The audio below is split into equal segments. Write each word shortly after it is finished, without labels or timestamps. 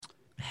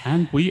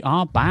And we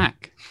are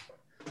back.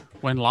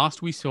 When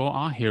last we saw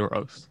our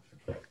heroes,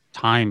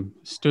 time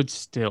stood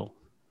still,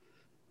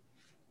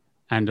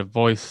 and a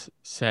voice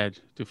said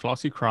to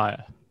Flossie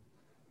Cryer,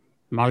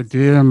 "My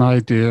dear, my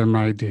dear,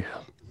 my dear,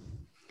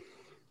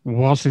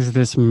 what is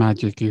this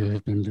magic you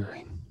have been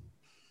doing?"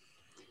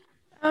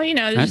 Oh,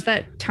 just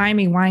that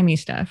timey-wimey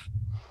stuff.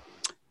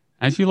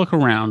 As you look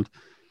around,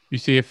 you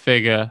see a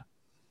figure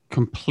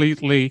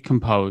completely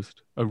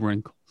composed of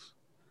wrinkles.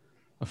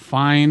 A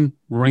fine,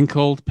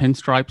 wrinkled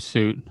pinstripe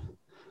suit,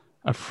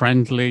 a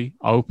friendly,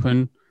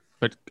 open,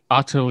 but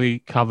utterly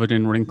covered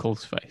in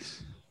wrinkles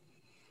face.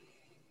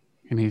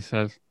 And he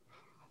says,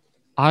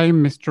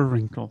 "I'm Mr.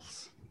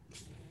 Wrinkles.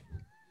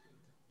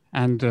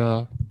 And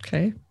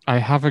Okay. I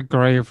have a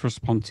grave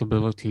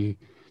responsibility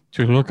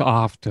to look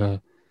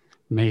after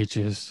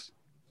mages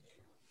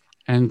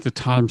and the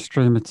time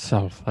stream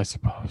itself, I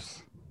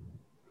suppose.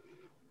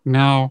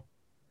 Now,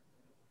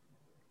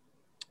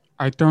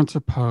 I don't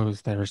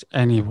suppose there is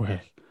any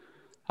way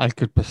I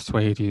could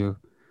persuade you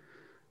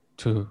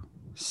to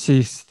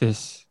cease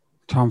this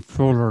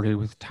tomfoolery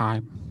with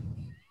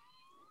time.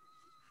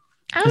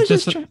 Is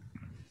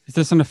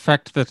this an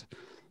effect that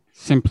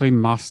simply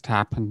must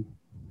happen?"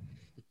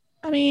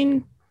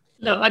 No,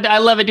 I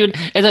love it, dude.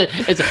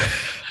 It's a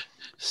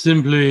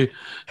simply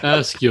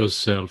ask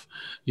yourself.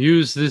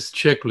 Use this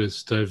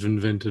checklist I've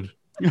invented.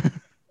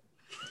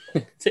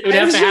 It would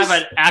have to have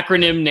an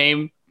acronym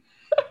name.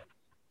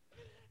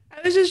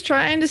 I was just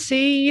trying to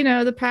see,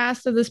 the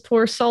past of this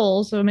poor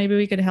soul, so maybe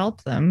we could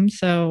help them.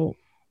 So,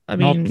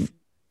 Not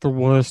the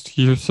worst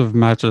use of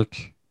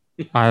magic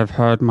I have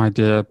heard, my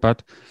dear,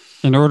 but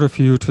in order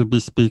for you to be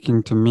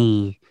speaking to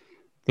me,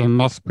 there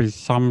must be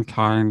some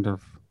kind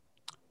of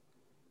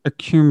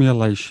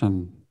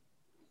accumulation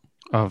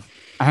of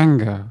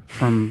anger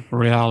from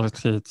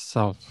reality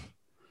itself.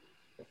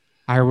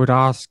 I would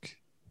ask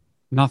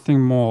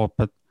nothing more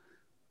but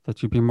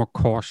that you be more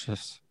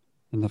cautious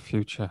in the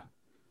future.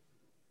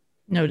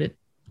 Noted.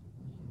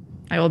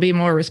 I will be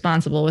more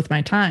responsible with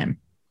my time.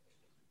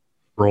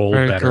 Roll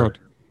Very better. good.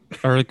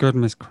 Very good,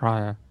 Miss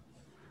Cryer.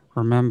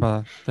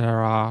 Remember, there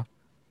are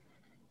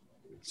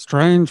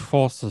strange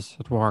forces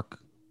at work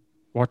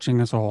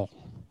watching us all.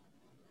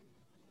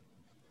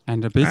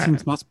 And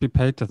obeisance must be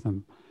paid to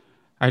them.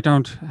 I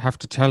don't have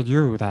to tell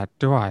you that,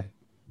 do I?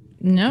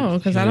 No,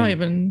 because I don't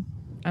even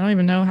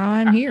know how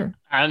I'm here.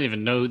 I don't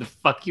even know who the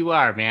fuck you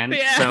are, man.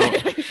 Yeah.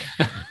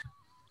 So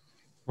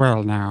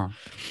Well, now,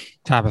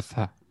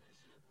 Tabitha,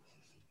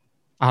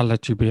 I'll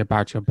let you be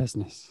about your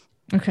business.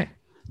 Okay.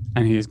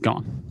 And he is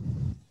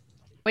gone.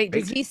 Wait,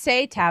 does he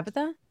say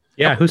Tabitha?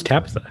 Yeah, who's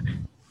Tabitha?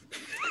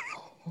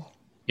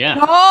 yeah.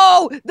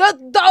 No,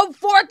 the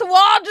fourth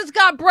wall just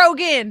got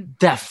broken.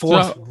 That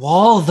fourth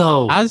wall,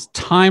 though. As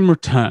time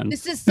returns,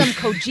 This is some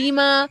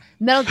Kojima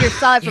Metal Gear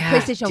Solid for Yeah,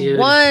 PlayStation dude.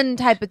 1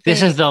 type of thing.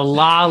 This is the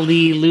la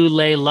li lu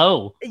lay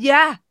low.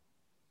 Yeah.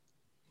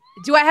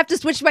 Do I have to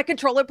switch my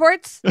controller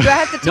ports? Do I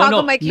have to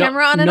toggle my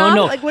camera on and off?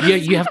 No, Like, what you,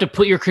 is you have to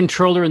put your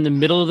controller in the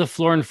middle of the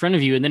floor in front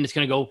of you, and then it's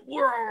gonna go.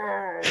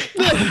 "Whirr."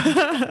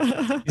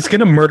 He's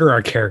gonna murder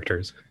our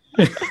characters.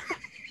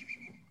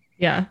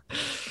 Yeah.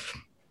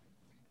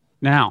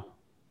 now,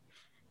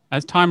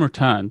 as time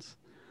returns,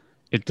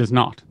 it does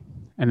not.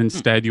 And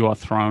instead, you are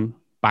thrown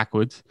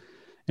backwards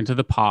into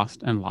the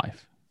past and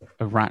life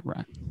of Rat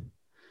Rat.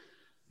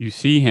 You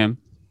see him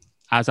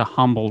as a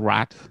humble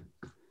rat,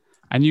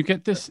 and you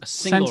get this A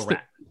single sense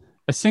rat.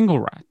 a single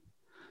rat.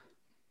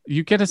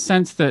 You get a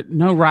sense that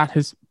no rat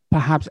has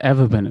perhaps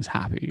ever been as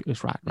happy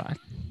as Rat Rat.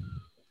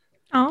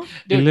 Oh.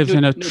 He lives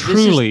in a this is-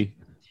 truly This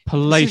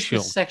palatial.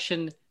 is the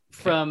section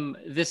from.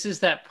 This is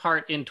that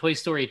part in Toy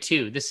Story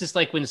 2. This is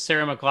like when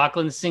Sarah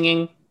McLachlan's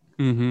singing,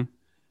 Mm-hmm.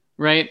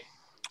 right?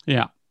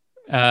 Yeah.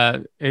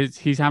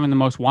 He's having the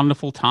most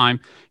wonderful time.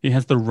 He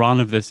has the run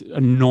of this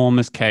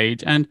enormous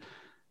cage. And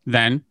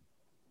then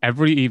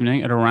every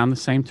evening at around the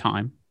same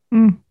time,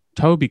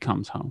 Toby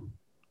comes home,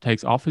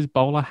 takes off his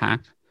bowler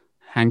hat,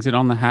 hangs it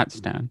on the hat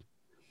stand,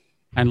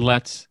 and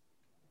lets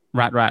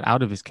Rat Rat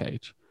out of his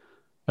cage,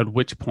 at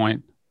which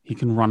point he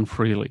can run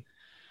freely.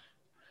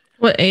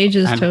 What age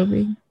is And-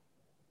 Toby?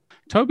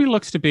 Toby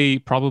looks to be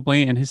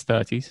probably in his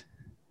 30s.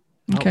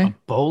 Okay. Oh, a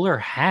bowler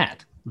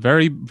hat.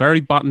 Very,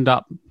 very buttoned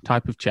up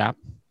type of chap.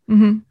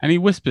 Mm-hmm. And he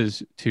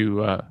whispers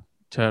to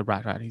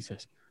Rat Rat. He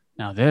says,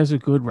 "Now there's a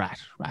good rat,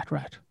 Rat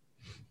Rat.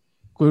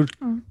 Good,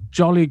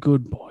 jolly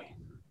good boy.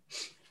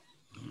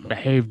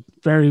 Behaved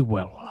very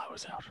well while I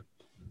was out."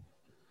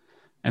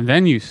 And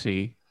then you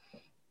see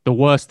the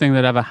worst thing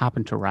that ever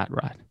happened to Rat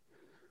Rat,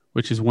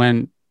 which is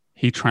when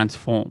he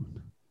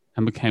transformed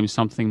and became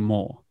something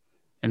more.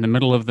 In the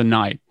middle of the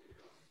night,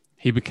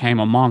 he became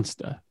a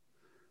monster,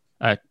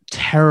 a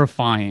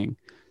terrifying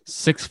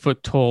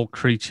 6-foot-tall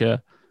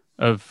creature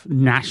of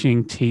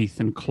gnashing teeth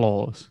and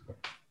claws,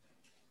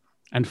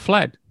 and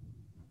fled,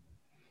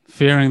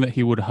 fearing that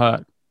he would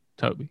hurt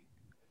Toby.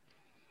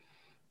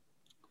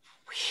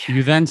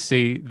 You then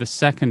see the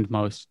second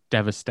most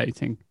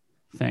devastating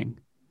thing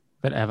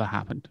that ever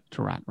happened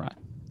to Rat Rat.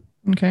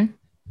 Okay.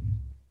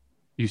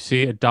 You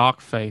see a dark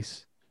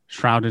face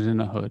shrouded in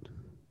a hood,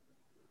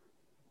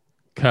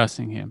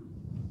 cursing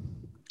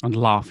him and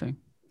laughing.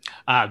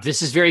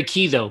 This is very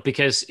key, though,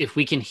 because if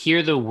we can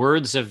hear the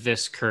words of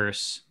this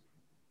curse,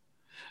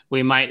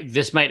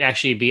 this might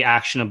actually be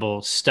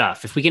actionable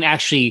stuff. If we can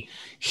actually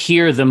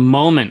hear the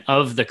moment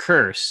of the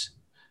curse,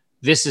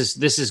 this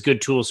is good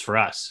tools for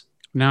us.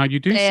 Now you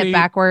do Say see it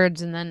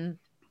backwards and then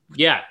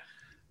Yeah,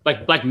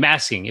 like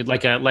masking,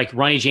 like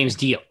Ronnie James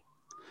Dio.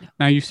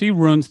 Now you see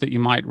runes that you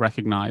might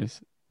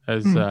recognize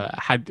as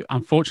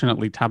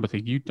unfortunately,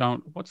 Tabitha, you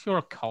don't. What's your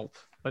occult?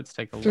 Let's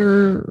take a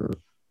look.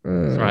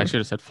 Sorry, I should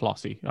have said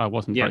Flossie. I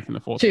wasn't breaking the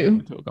fourth wall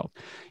into occult.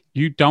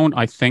 You don't,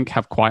 I think,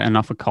 have quite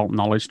enough occult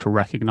knowledge to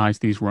recognize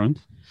these runes.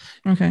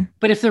 Okay.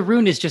 But if the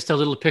rune is just a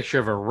little picture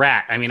of a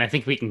rat, I mean, I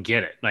think we can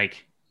get it.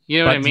 Like, you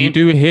know what I mean? You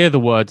do hear the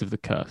words of the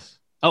curse.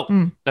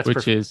 Oh, that's which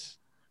perfect. is,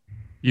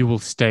 you will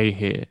stay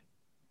here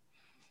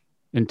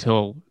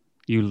until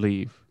you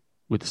leave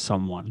with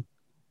someone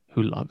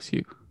who loves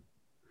you.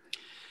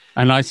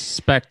 And I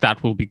suspect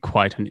that will be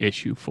quite an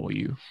issue for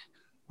you,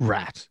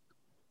 rat,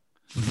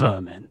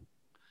 vermin.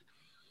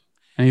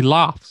 And he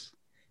laughs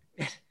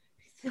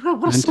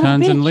and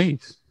turns and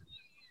leaves.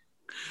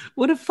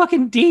 What a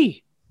fucking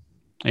D.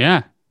 Yeah.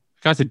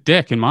 This guy's a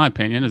dick, in my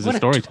opinion, as a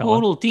storyteller. What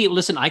a total D.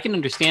 Listen, I can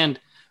understand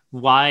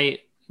why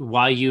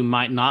you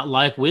might not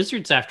like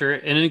wizards after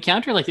an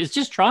encounter like this. It's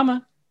just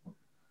trauma.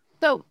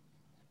 So,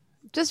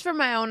 just for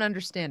my own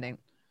understanding,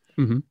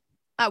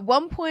 at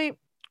one point,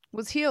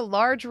 was he a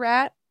large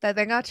rat that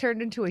then got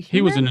turned into a human?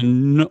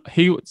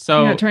 He was he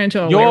got turned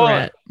into a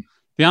rat.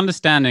 The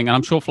understanding, and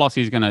I'm sure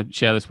Flossie is going to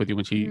share this with you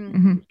when she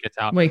gets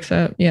out. Wakes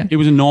up, yeah. He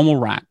was a normal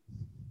rat.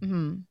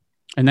 Mm-hmm.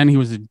 And then he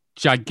was a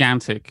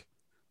gigantic,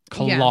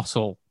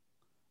 colossal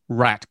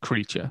rat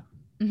creature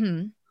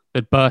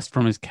that burst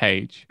from his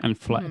cage and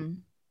fled.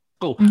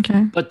 Oh,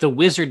 okay. But the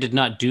wizard did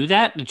not do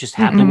that? It just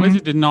happened? The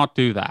wizard did not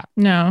do that.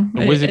 No,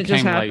 the wizard it came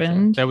just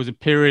happened. later. There was a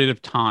period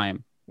of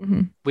time.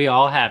 We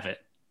all have it,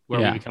 where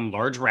we become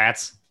large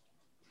rats.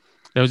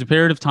 There was a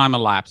period of time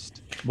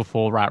elapsed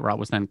before Rat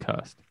was then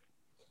cursed.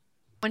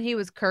 When he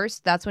was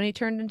cursed, that's when he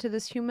turned into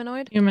this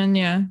humanoid? Human,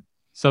 yeah.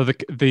 So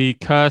the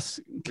curse,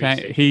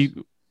 I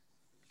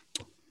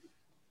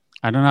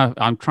don't know.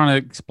 I'm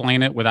trying to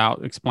explain it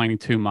without explaining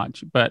too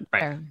much, but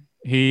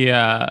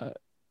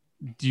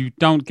you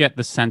don't get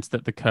the sense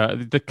that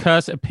the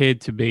curse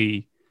appeared to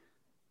be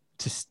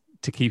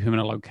to keep him in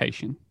a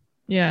location.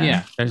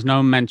 Yeah. There's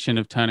no mention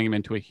of turning him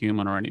into a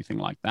human or anything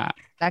like that.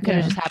 That could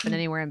have just happened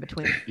anywhere in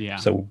between. Yeah.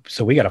 So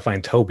we got to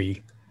find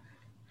Toby.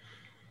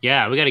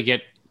 Yeah, we got to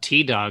get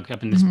T-Dog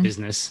up in this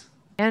business.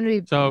 And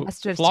we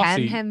must have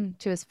tied him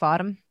to his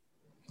bottom.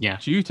 Yeah.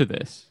 Due to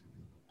this,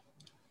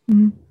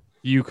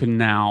 you can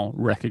now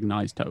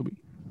recognize Toby.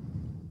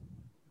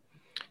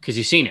 Because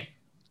you've seen it.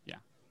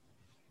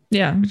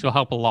 Yeah. Which will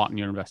help a lot in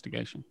your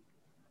investigation.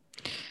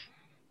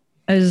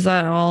 Is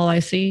that all I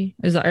see?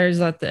 Is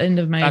that the end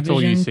of my That's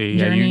all you see.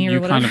 Yeah,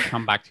 you kind of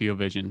come back to your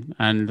vision.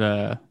 And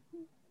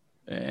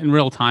in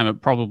real time,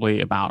 probably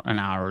about an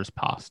hour has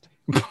passed.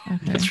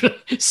 Okay.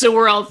 So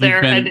we're out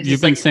there.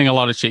 You've been seeing a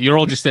lot of shit. You're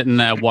all just sitting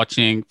there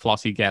watching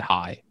Flossie get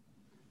high.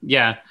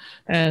 Yeah.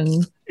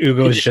 And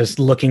Ugo's just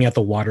looking at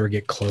the water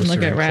get closer.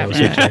 Look at and Rat.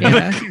 closer.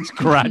 It's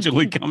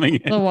gradually coming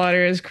in. The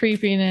water is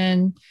creeping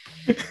in.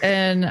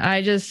 And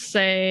I just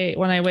say,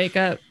 when I wake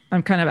up,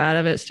 I'm kind of out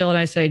of it still. And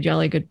I say,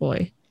 jolly good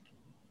boy.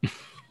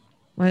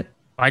 What?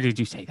 Why did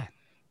you say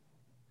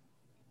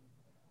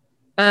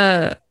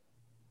that?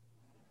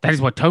 That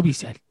is what Toby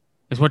said.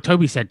 That's what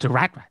Toby said to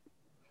Rat.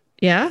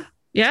 Yeah.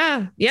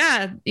 That's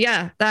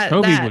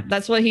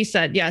what he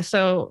said. Yeah.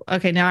 So,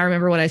 okay, now I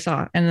remember what I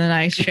saw. And then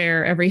I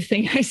share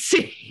everything I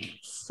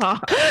saw.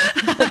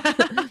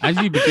 As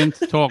you begin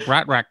to talk,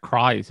 Rat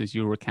cries as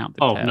you recount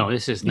the tale. Oh, no,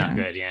 this is not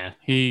good. Yeah.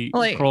 He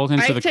crawls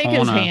into the corner. I take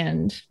his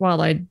hand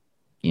while I,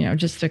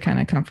 just to kind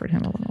of comfort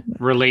him a little bit.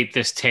 Relate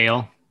this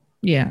tale.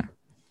 Yeah.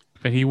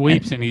 But he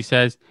weeps and he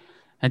says,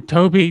 and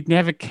Toby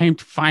never came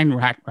to find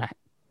Rat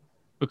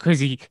because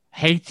he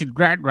hated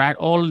Rat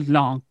all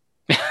along.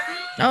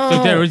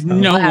 So there is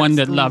no one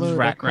that loves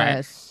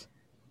ludicrous.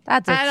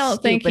 That's a I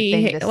don't think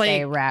thing to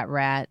say,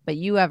 Rat. But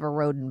you have a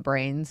rodent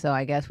brain, so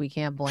I guess we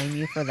can't blame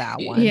you for that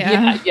one.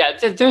 Yeah.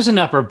 There's an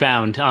upper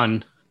bound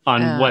on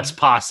what's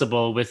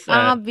possible with.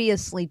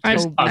 Obviously,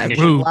 Toby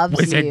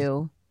loves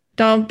you.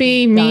 Don't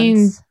be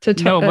mean to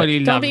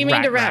Nobody. Don't be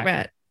mean to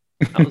Rat.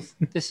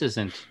 This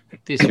isn't.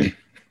 These are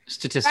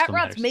statistical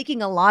Rat's matters.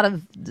 making a lot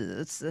of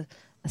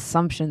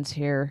assumptions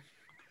here.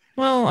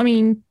 Well, I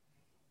mean,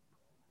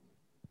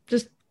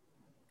 just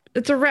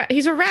it's a rat.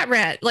 He's a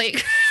rat.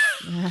 Like,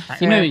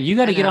 you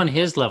got to get on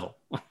his level.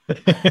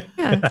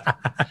 Yeah.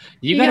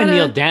 you got to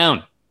kneel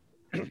down.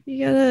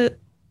 You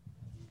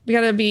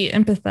gotta be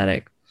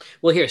empathetic.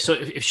 Well, here, so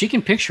if she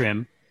can picture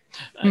him,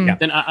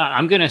 then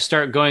I'm gonna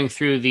start going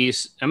through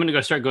these. I'm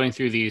gonna start going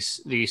through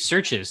these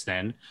searches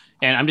then,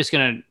 and I'm just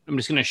gonna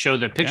show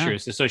the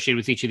pictures associated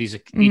with each of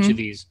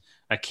these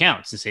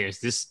accounts and say, is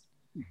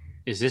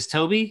this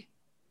Toby?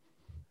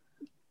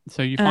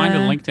 So you find a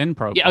LinkedIn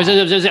profile. Yeah,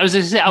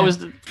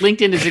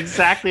 LinkedIn is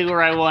exactly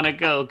where I want to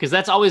go because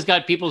that's always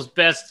got people's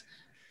best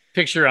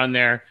picture on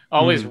there,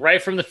 always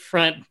right from the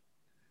front.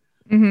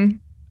 Mm-hmm.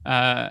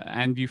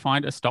 And you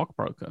find a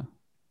stockbroker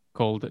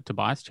called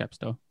Tobias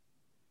Chepstow.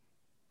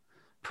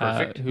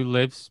 Perfect. Who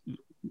lives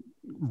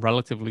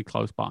relatively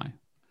close by,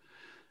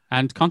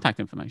 and contact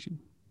information.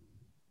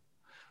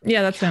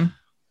 Yeah, that's him.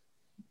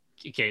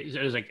 Okay, so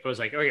I was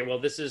like, okay, well,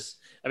 this is.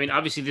 I mean,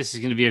 obviously, this is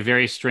going to be a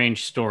very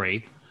strange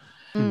story.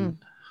 The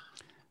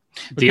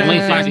only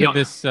thing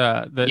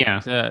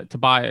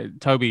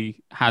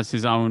Toby has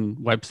his own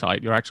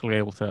website. You're actually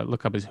able to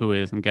look up his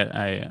whois and get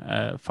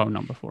a phone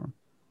number for him.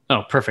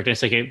 Oh, perfect.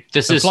 It's like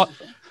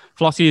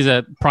Flossie is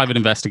a private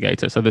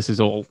investigator, so this is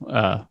all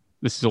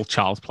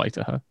child's play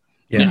to her.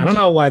 Yeah, I don't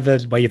know why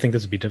you think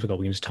this would be difficult.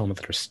 We can just tell them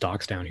that there's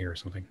stocks down here or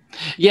something.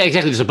 Yeah,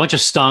 exactly. There's a bunch of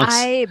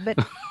stonks.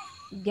 But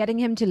getting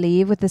him to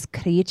leave with this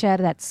creature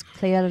that's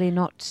clearly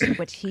not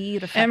what he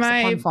reflects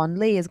upon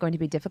fondly is going to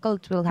be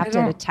difficult. We'll have to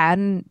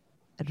return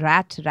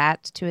rat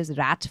to his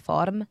rat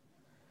form.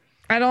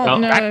 I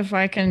don't know if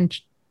I can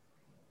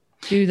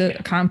do the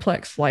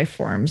complex life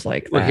forms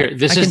like that. Well, here,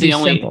 this is the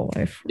only.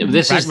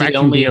 This is the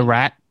only. Can be a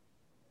rat.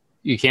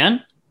 You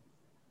can.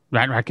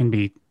 Rat can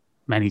be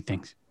many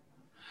things.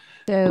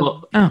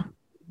 So,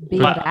 be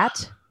a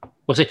rat.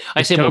 Well,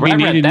 I say, Toby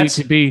rat needs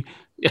to be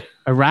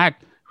a rat.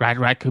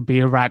 Rat could be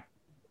a rat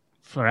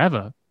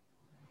forever.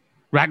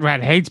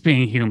 Rat hates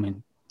being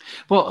human.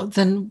 Well,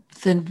 then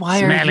why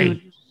Smelly. are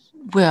you?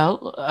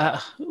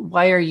 Well,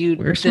 why are you?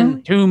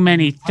 Too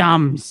many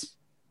thumbs.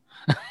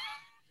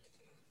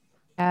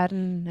 I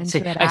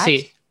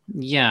see.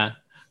 Yeah.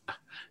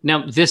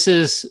 Now this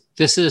is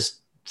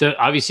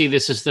obviously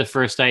this is the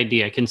first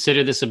idea.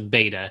 Consider this a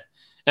beta,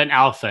 an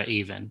alpha,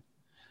 even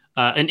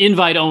an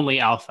invite only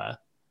alpha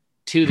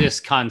to this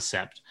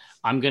concept.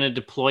 I'm going to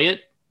deploy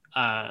it.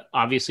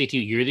 Obviously, to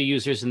you. You're the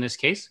users in this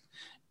case,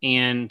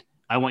 and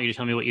I want you to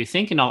tell me what you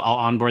think, and I'll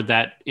onboard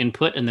that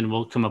input, and then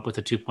we'll come up with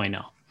a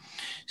 2.0.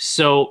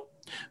 So,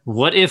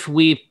 what if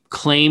we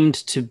claimed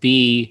to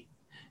be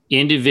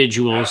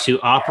individuals who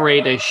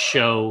operate a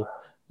show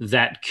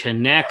that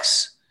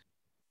connects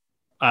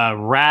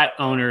rat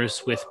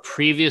owners with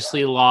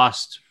previously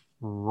lost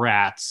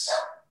rats?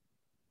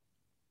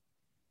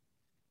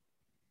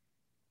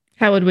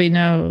 How would we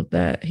know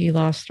that he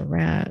lost a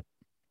rat?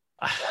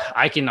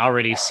 I can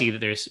already see that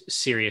there's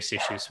serious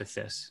issues with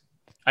this.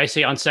 I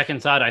say on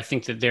second thought, I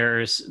think that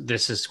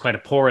this is quite a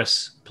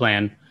porous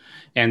plan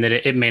and that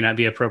it may not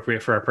be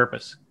appropriate for our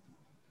purpose.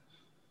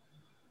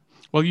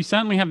 Well, you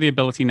certainly have the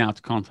ability now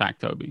to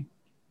contact Toby.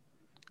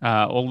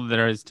 All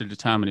there is to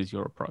determine is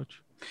your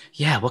approach.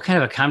 Yeah, what kind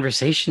of a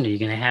conversation are you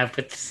going to have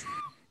with this?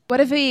 What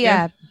if we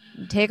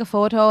take a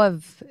photo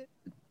of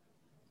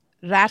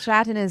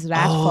rat in his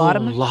rat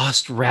form?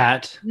 Lost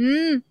rat.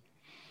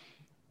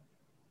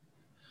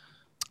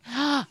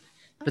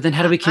 But then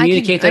how do we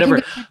communicate that over?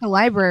 I can go to the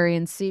library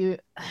and see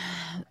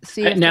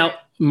now,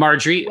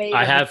 Marjorie,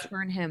 I have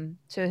turn him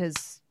to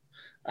his.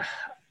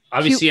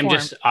 Obviously, I'm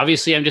just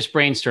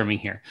brainstorming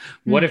here.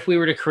 What if we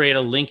were to create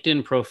a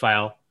LinkedIn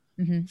profile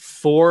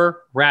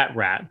for Rat?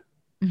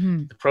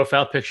 The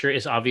profile picture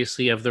is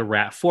obviously of the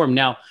rat form.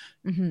 Now,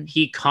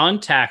 he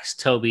contacts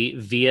Toby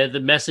via the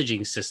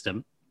messaging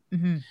system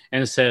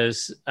and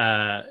says,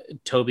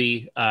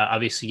 Toby,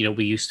 obviously,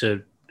 we used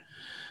to.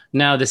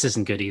 No, this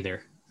isn't good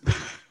either.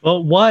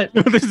 Well, what?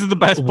 This is the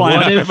best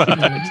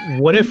plan.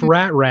 What if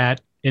Rat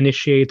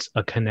initiates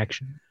a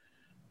connection?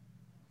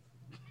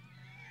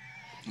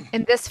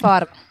 In this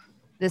form,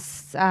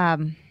 this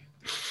I'd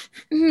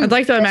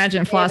like to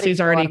imagine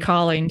Flossie's already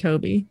calling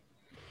Toby.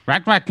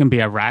 Rat can be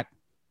a rat.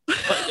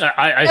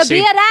 I say,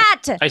 be a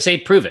rat. I say,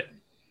 prove it.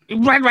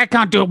 Rat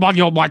can't do it while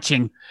you're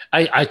watching.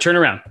 I turn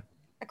around.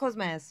 I close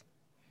my eyes.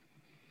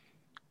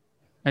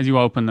 As you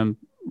open them,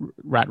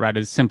 Rat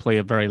is simply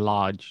a very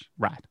large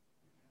rat.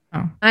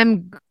 Oh. We're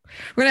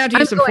gonna have to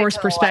use some forced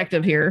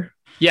perspective here.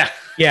 Yeah.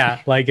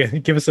 Like,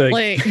 give us a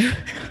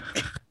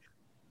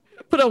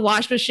put a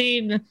wash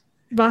machine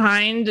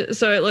behind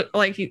so it looked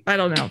like I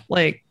don't know.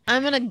 Like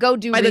I'm gonna go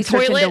do by research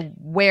the toilet into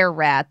where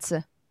rats.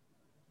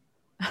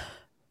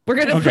 We're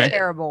gonna put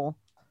terrible.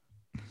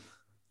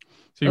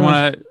 So you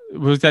want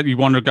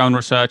to go and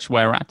research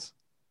where rats?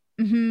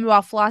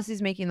 While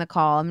Flossie's making the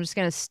call, I'm just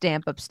gonna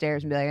stamp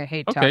upstairs and be like, "I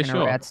hate talking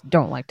to rats.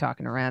 Don't like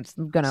talking to rats.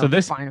 I'm gonna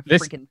find a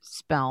freaking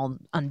spell."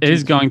 It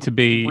is going to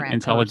be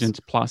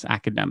intelligence plus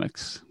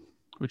academics,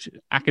 which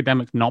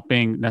academics not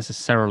being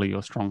necessarily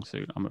your strong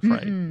suit, I'm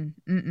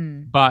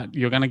afraid. But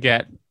you're going to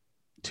get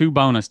 2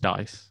 bonus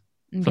dice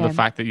for the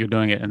fact that you're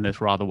doing it in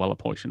this rather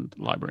well-apportioned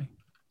library.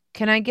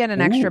 Can I get an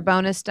extra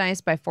bonus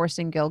dice by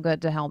forcing Gilgood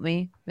to help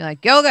me? Be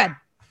like, Gilgood,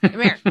 come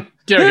here.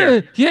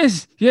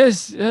 Yes.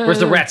 Where's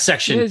the rat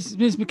section? Yes,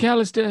 Miss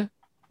McAllister.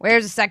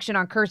 Where's a section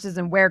on curses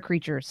and were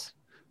creatures?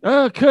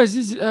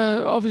 Curses,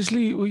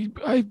 obviously,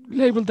 I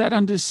labeled that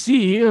under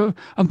C, a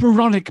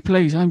moronic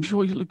place, I'm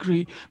sure you'll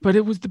agree, but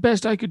it was the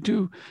best I could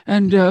do.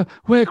 And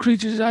where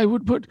creatures I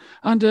would put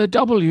under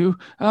W,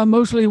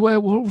 mostly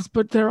werewolves,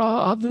 but there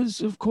are others,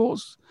 of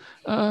course.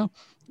 Our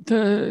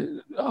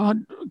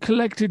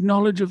collected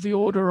knowledge of the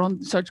order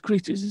on such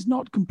creatures is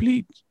not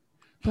complete.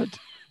 But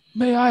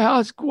may I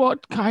ask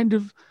what kind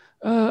of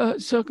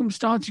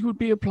circumstance you would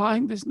be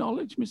applying this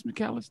knowledge, Miss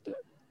McAllister?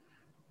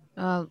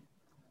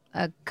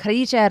 A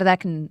creature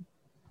that can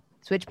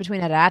switch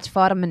between a rat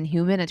form and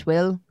human at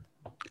will.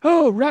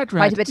 Oh, rat.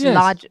 Quite a bit yes.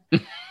 large.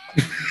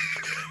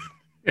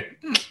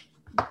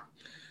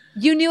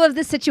 You knew of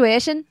this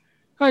situation?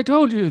 I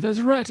told you, there's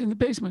a rat in the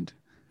basement.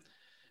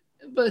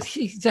 But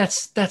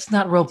that's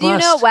not robust. Do you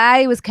know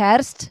why he was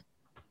cursed?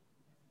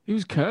 He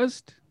was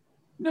cursed?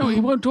 No, he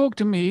won't talk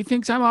to me. He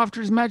thinks I'm after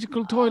his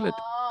magical toilet.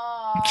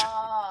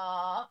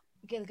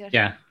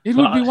 Yeah. It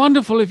would be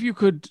wonderful if you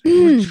could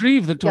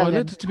retrieve the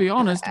toilet, to be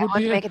honest. I Would want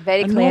be to make an it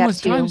very clear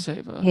enormous to you time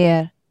saver.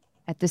 here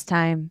at this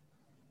time.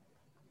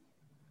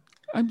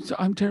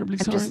 I'm terribly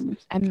sorry.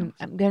 I'm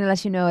going to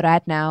let you know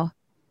right now.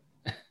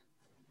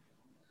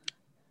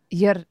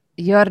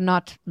 You're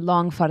not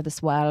long for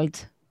this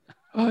world.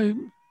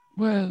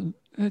 Well,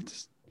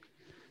 it's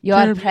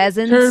your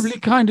presence terribly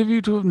kind of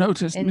you to have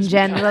noticed. In Miss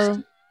general,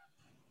 McAllister.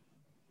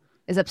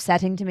 is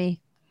upsetting to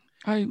me.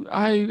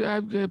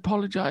 I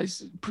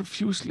apologize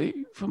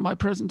profusely for my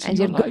presence And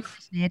in your your life.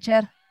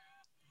 nature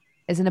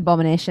is an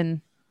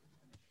abomination.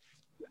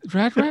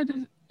 Rat.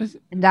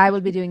 And I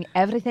will be doing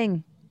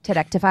everything to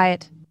rectify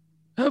it.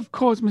 Of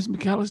course, Miss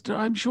McAllister.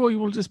 I'm sure you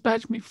will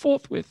dispatch me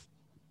forthwith.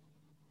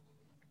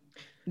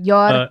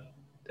 Your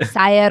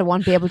sire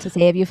won't be able to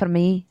save you from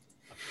me.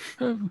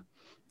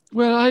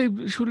 Well, I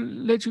should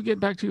let you get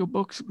back to your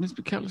books, Miss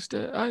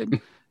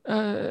McAllister.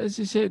 As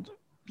I said,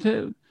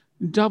 the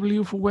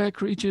W for were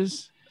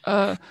creatures.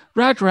 Rat.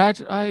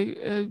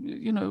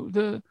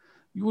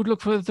 You would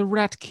look for the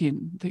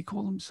ratkin. They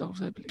call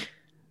themselves, I believe.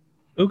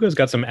 Ugo's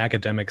got some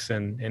academics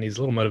and he's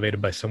a little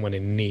motivated by someone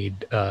in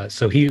need.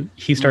 So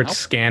he starts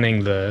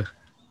scanning the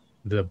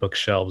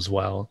bookshelves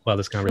while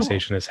this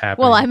conversation is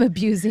happening. Well, I'm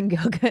abusing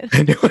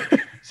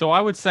Gilgit. So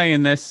I would say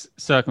in this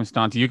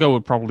circumstance, Hugo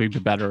would probably be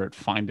better at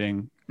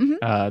finding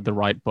the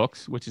right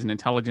books, which is an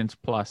intelligence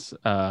plus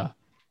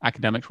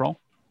academics roll.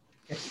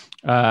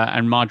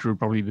 And Marjorie would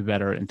probably be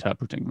better at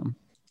interpreting them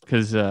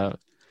because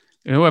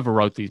whoever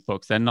wrote these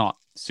books, they're not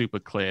super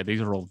clear. These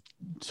are all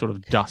sort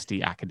of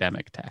dusty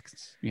academic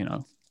texts,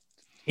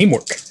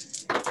 Teamwork.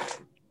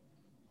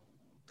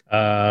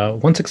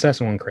 1 success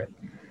and 1 crit.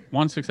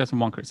 1 success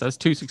and 1 crit. So that's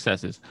 2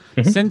 successes.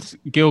 Since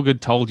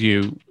Gilgud told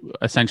you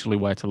essentially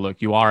where to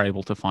look, you are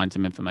able to find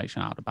some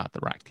information out about the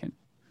ratkin.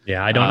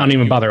 Yeah, I don't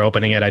even bother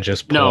opening it. I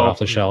just pull it off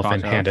the shelf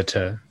and hand it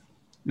to.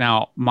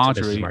 Now,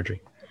 Marjorie,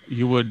 Marjorie.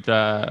 You would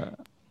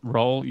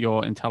roll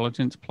your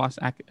intelligence plus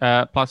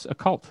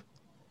occult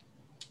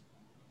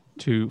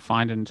to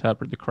find and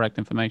interpret the correct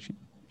information.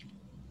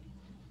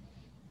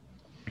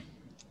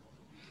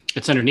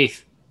 It's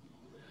underneath.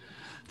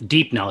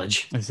 Deep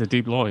knowledge. It's a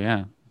deep lore,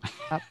 yeah.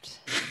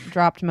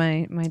 Dropped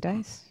my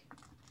dice.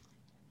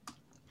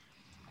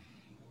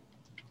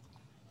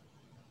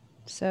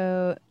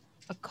 So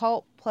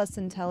occult plus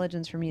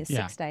intelligence for me is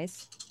 6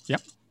 dice.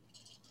 Yep.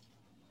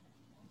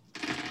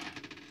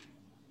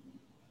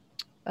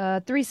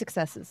 3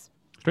 successes.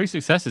 3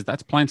 successes,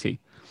 that's plenty.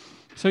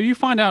 So you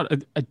find out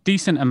a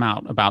decent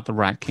amount about the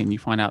ratkin. You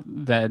find out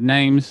their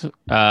names.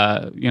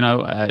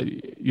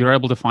 You're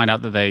able to find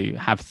out that they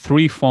have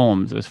 3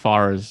 forms as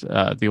far as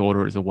the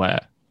order is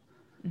aware.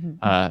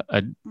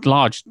 A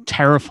large,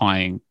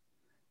 terrifying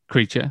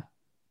creature,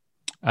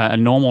 a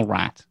normal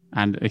rat,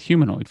 and a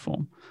humanoid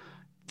form.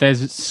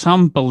 There's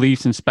some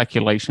beliefs and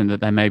speculation that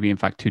there may be, in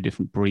fact, 2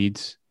 different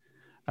breeds,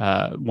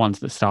 ones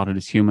that started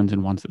as humans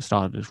and ones that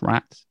started as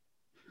rats.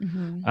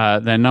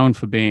 They're known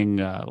for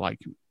being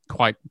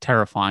quite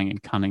terrifying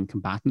and cunning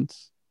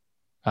combatants,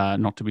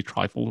 not to be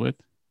trifled with.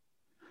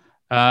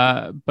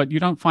 But you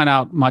don't find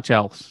out much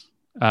else.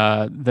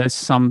 There's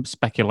some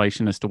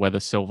speculation as to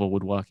whether silver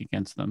would work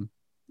against them,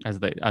 as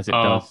it does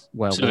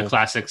werewolves. So the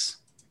classics.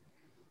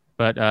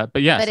 But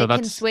yeah, but so it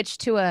can switch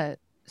to a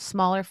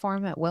smaller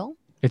form at will.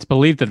 It's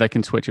believed that they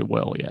can switch at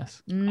will.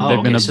 Yes,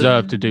 they've been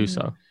observed to do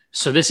so.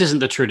 So this isn't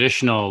the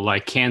traditional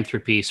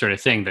lycanthropy sort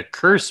of thing. The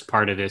curse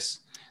part of this.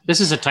 This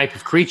is a type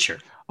of creature.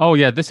 Oh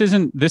yeah, this is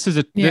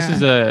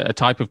a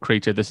type of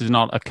creature. This is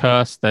not a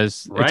curse.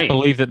 It's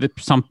believed that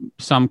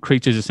some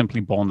creatures are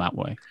simply born that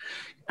way.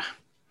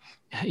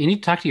 You need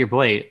to talk to your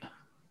boy,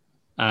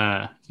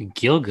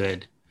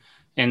 Gilgud,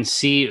 and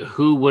see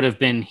who would have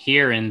been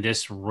here in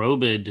this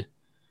robed,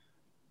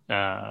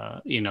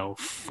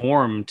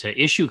 form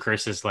to issue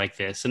curses like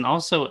this. And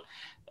also,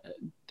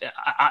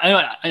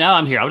 now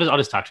I'm here. I'll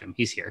just talk to him.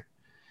 He's here.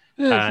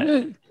 He's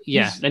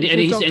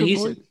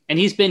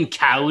been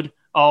cowed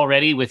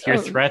already with your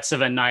threats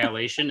of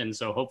annihilation, and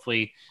so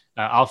hopefully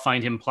I'll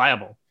find him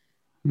pliable.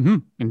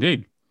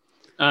 Indeed.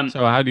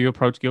 So how do you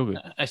approach Gilgud?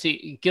 I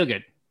see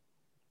Gilgud.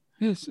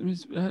 Yes,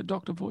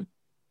 Dr. Void.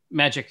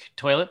 magic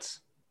toilets?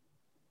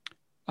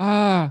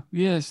 Ah,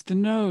 yes, the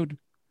node.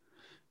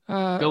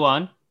 Go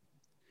on.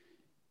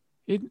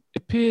 It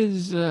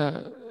appears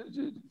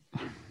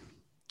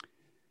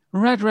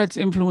Rat's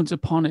influence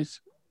upon it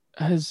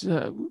has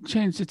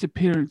changed its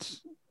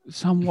appearance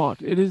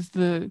somewhat. It is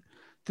the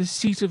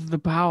seat of the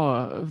power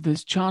of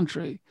this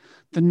chantry,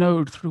 the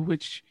node through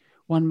which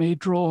one may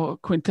draw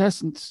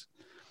quintessence.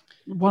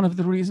 One of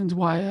the reasons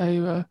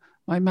why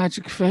my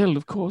magic failed,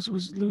 of course,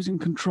 was losing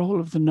control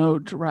of the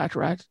node to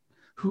Rat,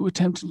 who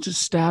attempted to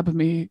stab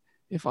me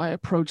if I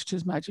approached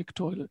his magic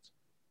toilet.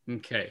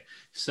 Okay,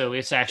 so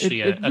it's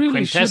actually It a really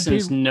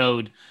quintessence should be-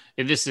 node.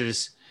 This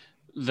is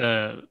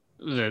the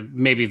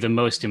maybe the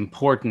most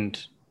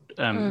important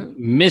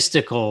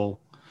mystical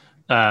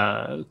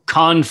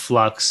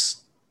conflux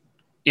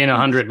in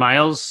 100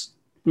 miles,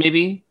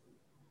 maybe.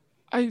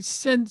 I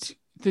sense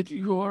that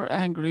you are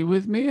angry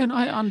with me, and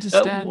I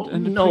understand.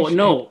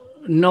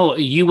 No,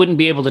 you wouldn't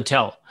be able to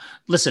tell.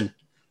 Listen,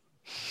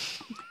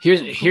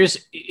 here's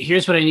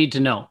what I need to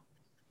know.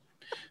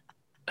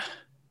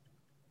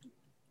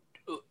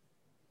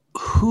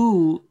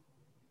 Who,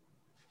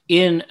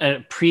 in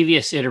a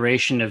previous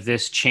iteration of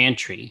this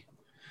chantry,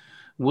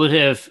 would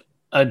have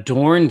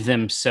adorned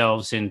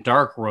themselves in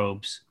dark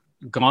robes,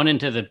 gone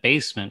into the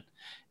basement,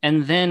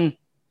 and then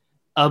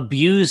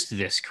abused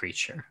this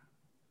creature?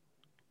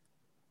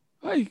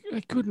 I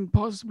couldn't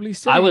possibly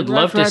say. I would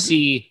love to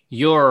see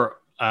your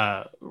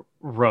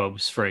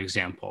robes, for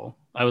example.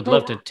 I would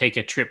love to take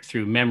a trip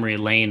through memory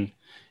lane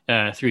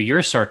through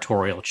your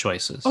sartorial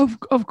choices.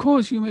 Of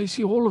course, you may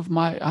see all of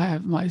I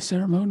have my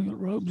ceremonial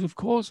robes, of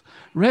course,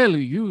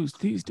 rarely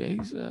used these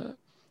days.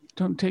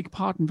 Don't take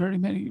part in very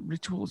many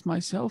rituals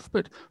myself,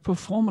 but for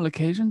formal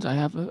occasions, I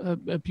have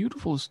a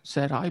beautiful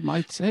set, I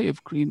might say,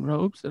 of green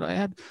robes that I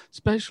had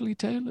specially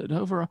tailored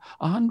over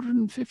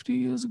 150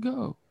 years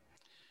ago.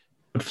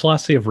 Would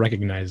Flossie have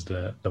recognized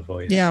the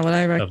voice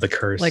of the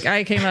curse? Like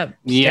I came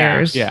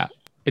upstairs. Yeah.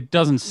 It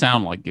doesn't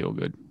sound like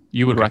Gilgood.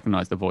 You would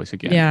recognize the voice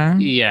again. Yeah.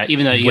 Yeah,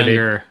 even though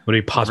younger. Would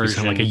he possibly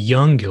sound like a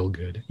young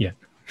Gilgood? Yeah.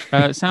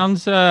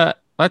 Sounds.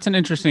 That's an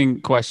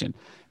interesting question.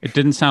 It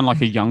didn't sound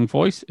like a young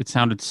voice. It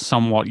sounded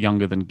somewhat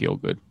younger than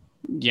Gilgood.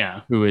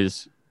 Yeah. Who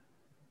is,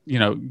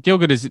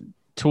 Gilgood is,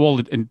 to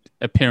all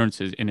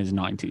appearances, in his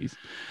 90s.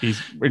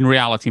 He's in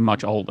reality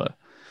much older.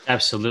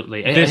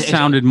 Absolutely. This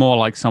sounded more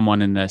like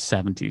someone in their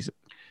 70s.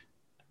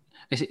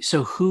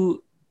 So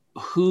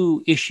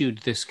who issued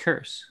this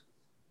curse?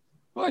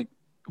 Like,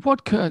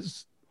 what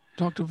curse,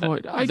 Dr.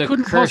 Void? I the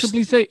couldn't curse-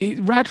 possibly say.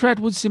 Rat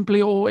was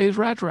simply always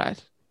Rat. I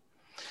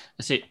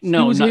say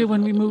no. He was not, here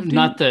when we moved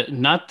not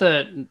in.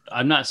 the.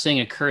 I'm not saying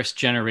a curse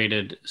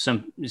generated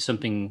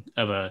something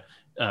of a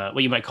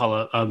what you might call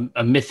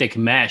a mythic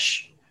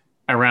mesh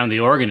around the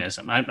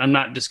organism. I'm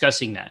not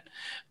discussing that.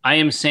 I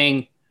am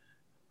saying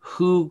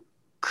who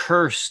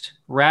cursed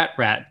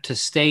Rat to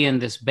stay in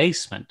this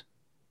basement.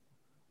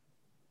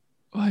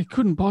 I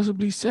couldn't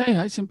possibly say.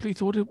 I simply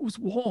thought it was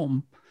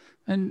warm.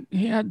 And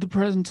he had the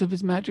presence of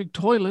his magic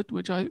toilet,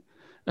 which I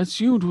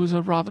assumed was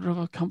rather of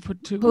a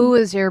comfort to him. Who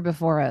was here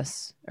before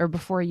us or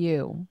before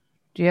you?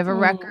 Do you have a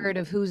record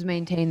of who's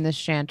maintained this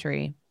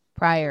chantry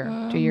prior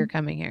to your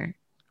coming here?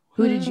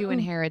 Who did you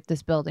inherit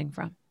this building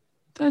from?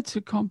 That's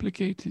a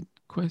complicated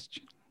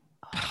question.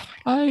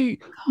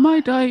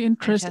 Might I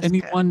interest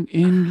anyone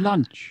in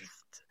lunch?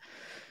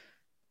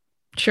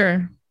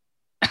 Sure.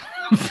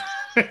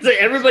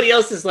 Everybody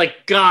else is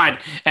like God,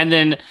 and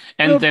then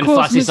course,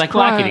 Flossie's Miss like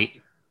Squire.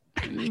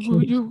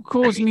 Quackity. You, of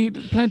course, need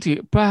plenty.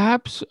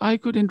 Perhaps I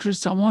could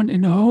interest someone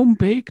in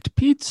home-baked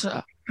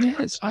pizza.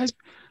 Yes, I'm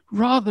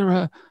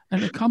rather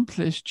an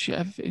accomplished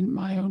chef in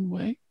my own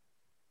way.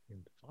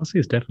 Flossie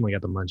has definitely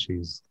got the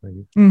munchies.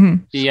 Like,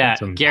 Yeah,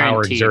 some power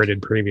guaranteed.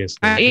 exerted previously.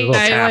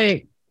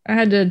 I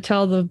had to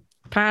tell the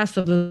past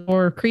of the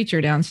poor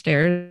creature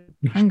downstairs.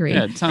 Hungry.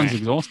 Yeah, it sounds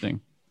exhausting.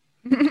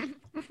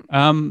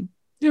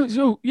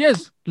 So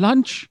yes,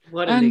 lunch.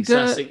 What an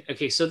exhausting.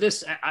 Okay, so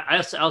this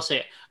I'll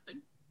say,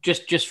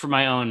 just for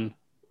my own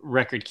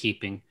record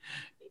keeping,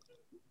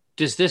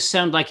 does this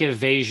sound like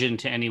evasion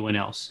to anyone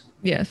else?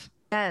 Yes.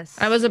 Yes.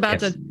 I was going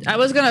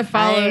to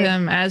follow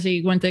him as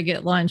he went to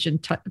get lunch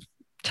and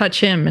touch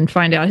him and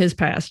find out his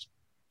past.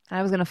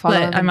 I was going to follow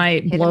him. I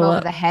might hit blow him over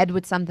up the head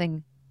with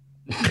something.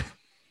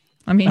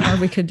 I mean, or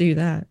we could do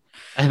that.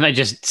 I might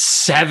just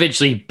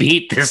savagely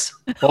beat this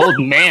old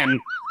man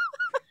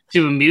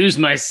to amuse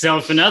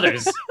myself and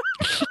others.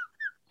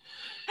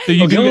 So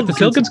you do get the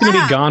Gilgood's going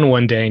to be gone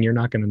one day, and you're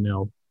not going to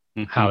know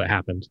how it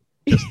happened.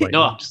 Just like,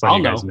 No, just letting I'll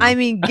you guys know. I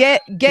mean,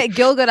 get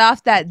Gilgood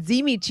off that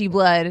Zimichi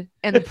blood,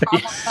 and the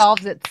problem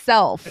solves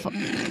itself.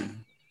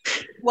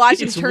 Watch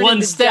him It's turn one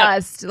into step.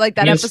 dust, like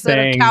that He's episode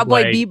saying, of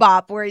Cowboy like-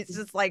 Bebop, where he's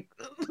just like,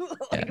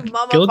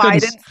 mummified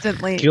Gilgood's-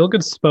 instantly.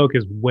 Gilgood spoke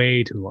is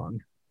way too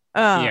long.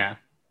 Yeah.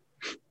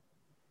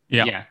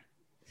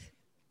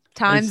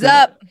 Time's It's,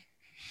 up.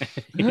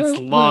 It's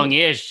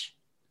long-ish.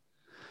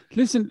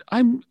 Listen,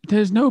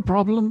 there's no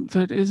problem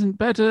that isn't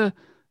better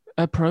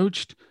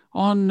approached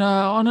on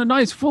a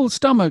nice full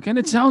stomach, and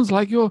it sounds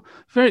like you're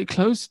very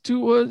close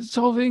to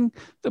solving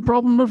the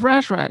problem of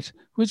Rat,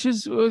 which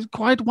is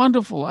quite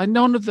wonderful.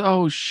 None of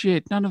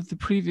the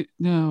previous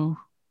no.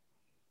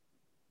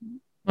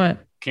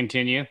 What?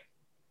 Continue.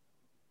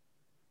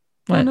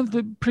 What? None of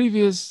the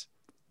previous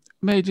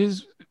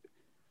mages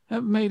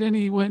have made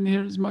anywhere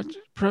near as much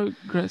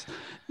progress.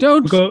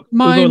 Don't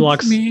mind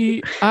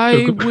me.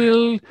 I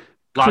will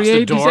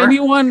create. Does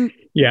anyone?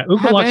 Yeah,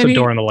 Ugo locks the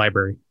door in the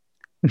library.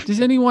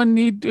 Does anyone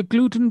need a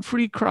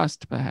gluten-free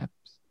crust, perhaps?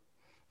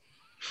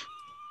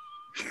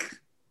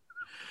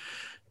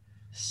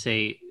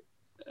 Say.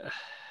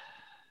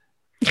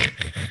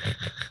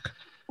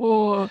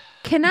 Or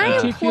can I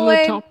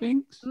employ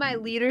toppings? My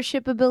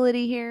leadership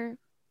ability here?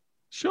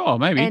 Sure,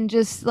 maybe. And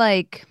just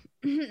like,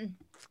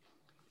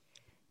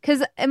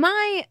 because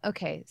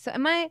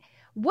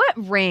what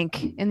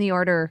rank in the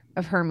order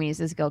of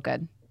Hermes is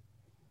Gilgood?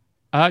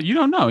 You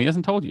don't know. He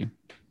hasn't told you.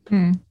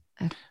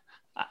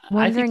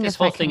 I think this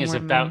whole thing is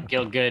about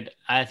Gilgood.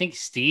 I think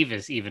Steve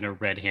is even a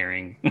red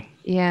herring.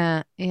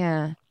 Yeah.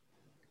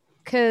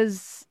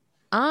 Because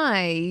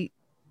I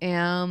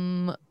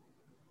am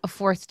a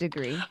 4th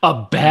degree. A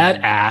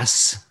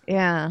badass.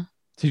 Yeah.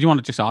 So do you want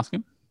to just ask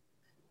him?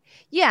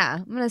 Yeah,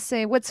 I'm gonna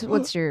say, what's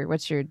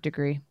your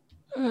degree?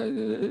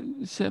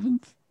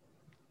 7th.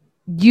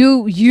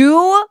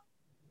 You?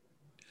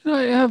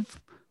 I have.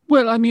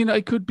 Well, I mean,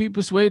 I could be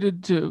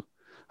persuaded to.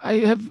 I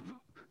have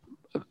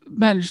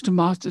managed to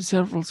master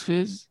several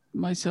spheres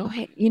myself.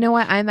 Wait, you know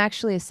what? I'm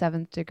actually a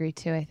 7th degree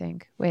too, I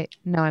think. Wait,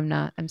 no, I'm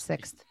not. I'm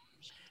 6th.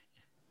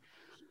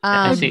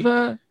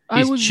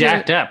 He's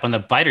jacked up on the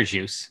biter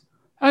juice.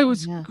 I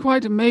was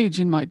quite a mage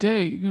in my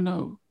day,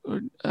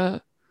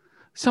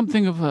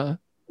 something of a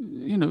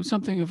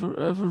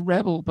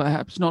rebel,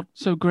 perhaps not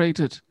so great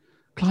at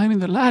climbing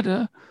the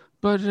ladder,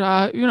 but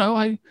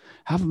I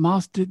have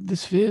mastered the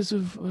spheres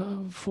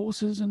of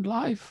forces and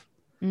life.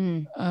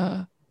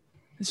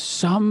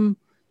 Some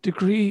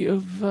degree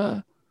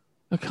of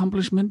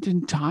accomplishment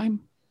in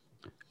time,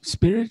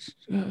 spirit,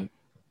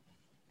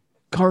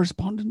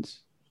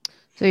 correspondence.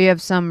 So you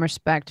have some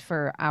respect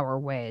for our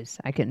ways,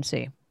 I can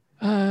see.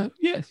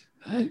 Yes.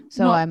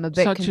 So I'm a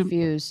bit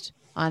confused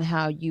on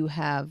how you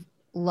have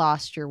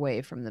lost your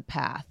way from the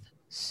path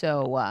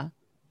so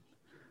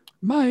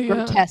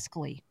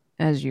grotesquely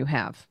as you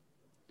have.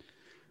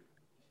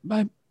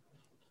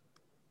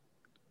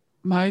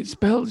 My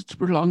spells to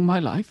prolong my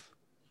life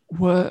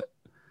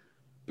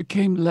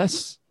became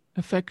less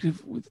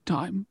effective with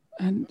time,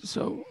 and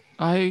so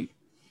I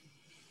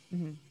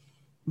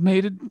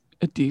made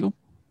a deal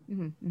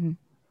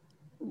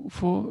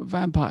for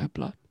vampire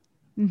blood,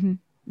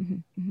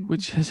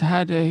 which has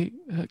had a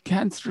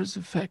cancerous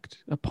effect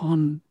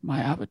upon my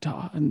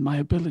avatar and my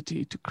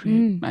ability to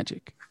create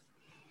magic.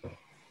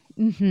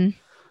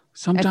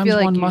 Sometimes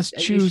one must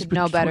choose. You should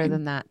know better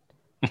than that.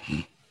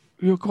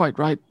 You're quite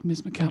right,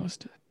 Ms.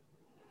 McAllister.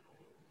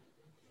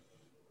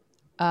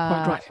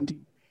 Quite right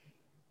indeed.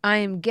 I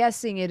am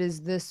guessing it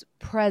is this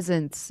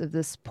presence of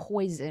this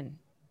poison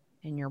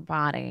in your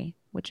body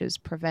which is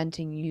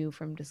preventing you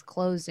from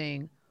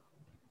disclosing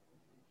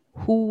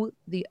who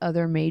the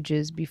other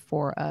mages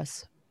before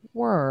us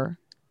were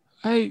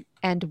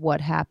and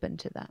what happened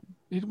to them.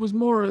 It was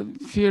more a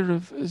fear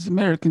of, as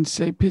Americans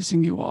say,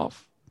 pissing you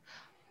off.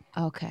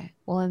 Okay.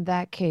 Well, in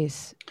that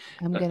case,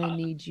 I'm going to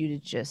need you to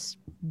just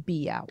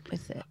be out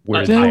with it.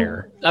 We're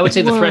there. I would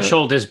say the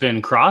threshold has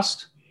been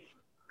crossed,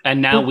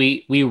 and now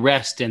we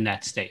rest in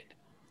that state.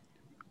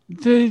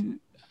 There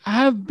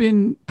have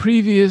been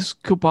previous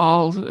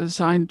cabals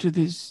assigned to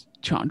this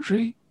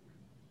chantry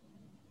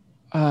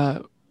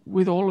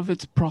with all of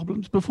its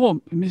problems before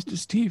Mr.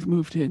 Steve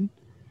moved in.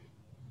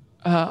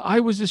 I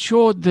was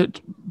assured that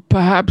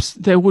perhaps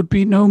there would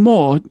be no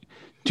more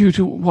due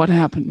to what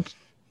happened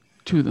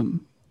to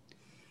them,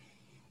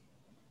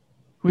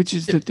 which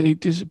is that they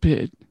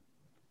disappeared.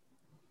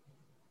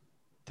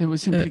 They were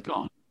simply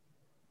gone.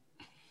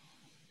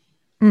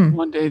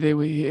 One day they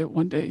were here,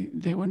 one day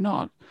they were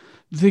not.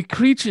 The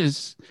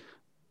creatures,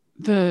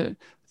 the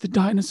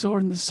dinosaur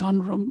in the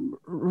sunroom,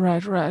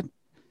 rat,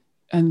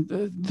 and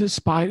the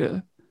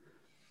spider,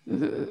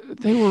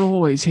 they were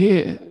always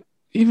here.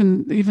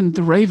 Even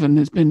the raven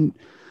has been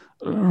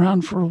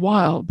around for a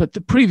while, but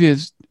the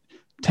previous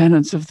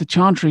tenants of the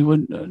chantry were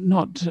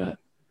not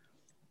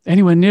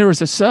anywhere near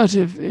as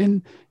assertive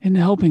in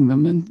helping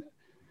them,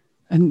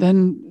 and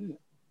then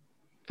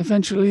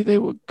eventually they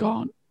were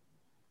gone,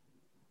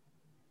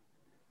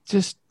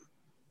 just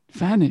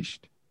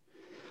vanished.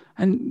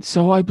 And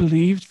so I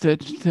believed that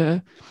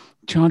the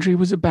chantry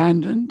was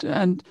abandoned,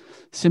 and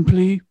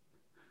simply,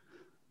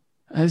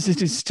 as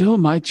it is still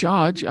my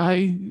charge,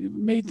 I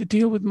made the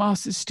deal with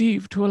Master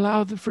Steve to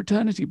allow the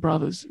fraternity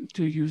brothers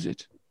to use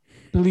it,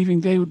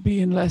 believing they would be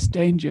in less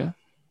danger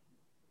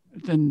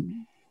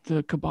than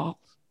the cabals.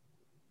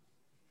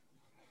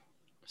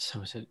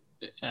 So is it?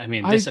 I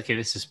mean, this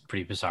is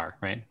pretty bizarre,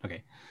 right?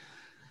 Okay.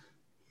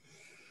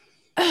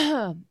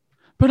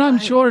 But I'm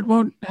sure it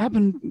won't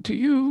happen to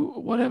you,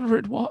 whatever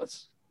it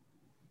was.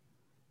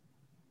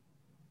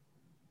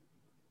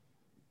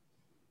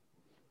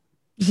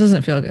 This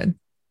doesn't feel good.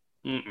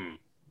 Mm-mm.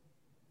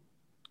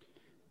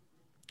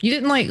 You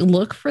didn't like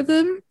look for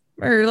them,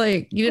 or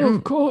like you didn't.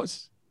 Of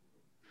course.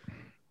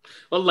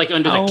 Well, like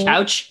under the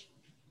couch.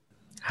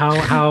 How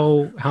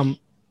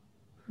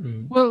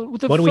Well,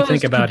 the what do we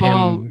think first about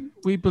cabal, him?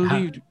 we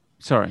believed.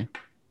 Sorry.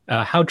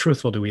 How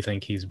truthful do we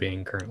think he's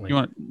being currently?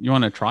 You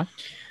want to try?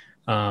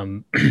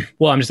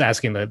 Well, I'm just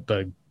asking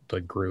the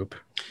group.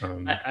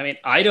 I mean,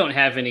 I don't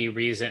have any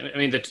reason. I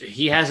mean,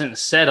 he hasn't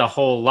said a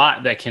whole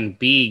lot that can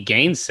be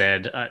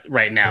gainsaid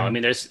right now. I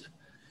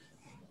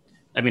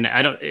mean,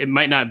 I don't. It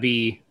might not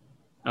be.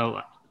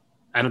 Oh,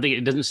 I don't think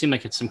it doesn't seem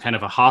like it's some kind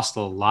of a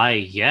hostile lie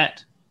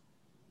yet.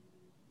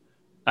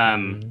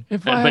 But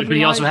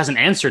he also hasn't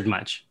answered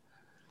much.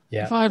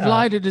 Yeah. If I've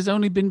lied, it has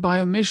only been by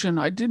omission.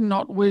 I did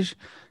not wish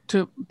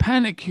to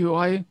panic you.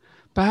 I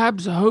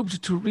perhaps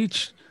hoped to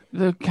reach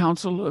the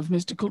Council of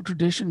Mystical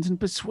Traditions and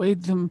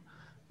persuade them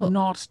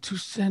not to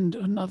send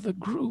another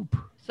group.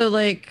 So,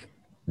 like,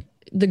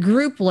 the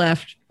group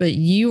left, but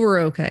you were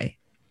okay.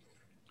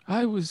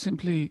 I was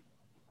simply,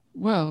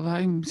 well,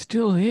 I'm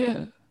still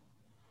here.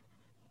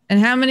 And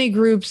how many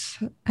groups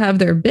have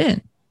there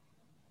been?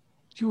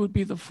 You would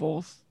be the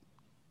fourth.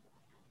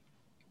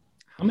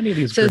 How many of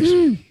these groups?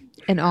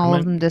 And all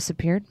of them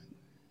disappeared?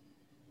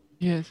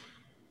 Yes.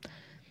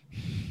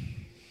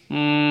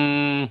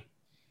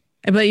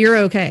 But you're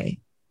okay.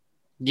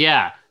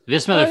 Yeah,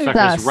 this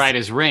motherfucker's right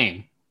as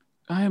rain.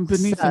 I am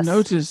beneath the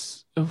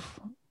notice of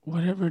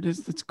whatever it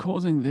is that's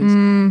causing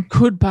this.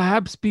 Could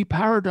perhaps be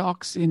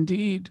paradox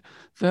indeed.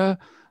 The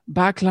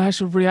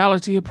backlash of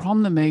reality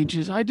upon the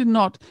mages. I did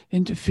not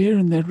interfere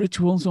in their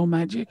rituals or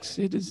magics.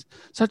 It is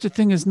such a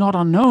thing is not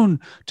unknown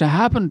to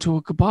happen to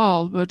a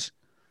cabal, but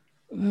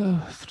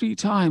 3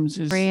 times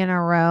is 3 in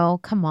a row.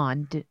 Come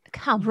on,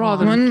 come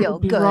rather, on.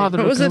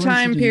 What was the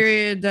time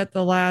period that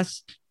the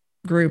last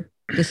group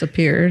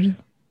disappeared?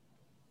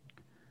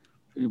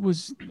 It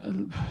was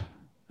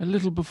a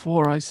little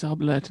before I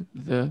sublet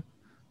the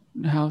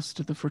house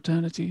to the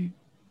fraternity.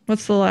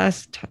 What's the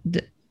last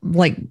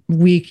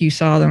week you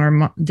saw them,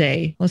 or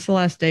day? What's the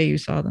last day you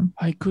saw them?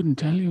 I couldn't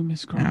tell you,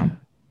 Miss Crowder.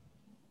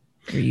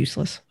 You're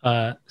useless.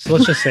 So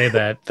let's just say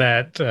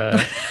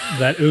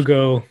that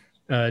Ugo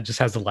just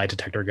has the lie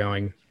detector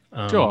going.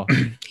 Sure.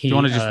 Do you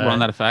want to just run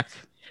that effect?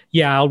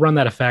 Yeah, I'll run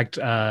that effect.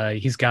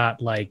 He's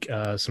got like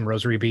some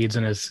rosary beads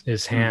in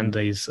his hand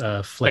that he's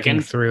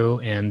flicking through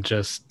and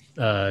just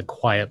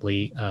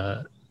quietly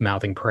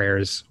mouthing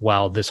prayers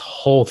while this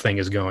whole thing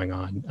is going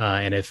on.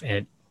 And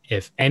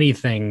if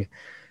anything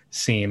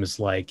seems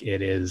like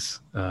it is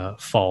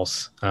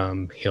false,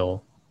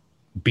 he'll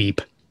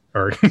beep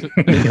or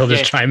he'll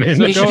just chime in.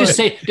 So you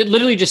should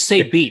literally just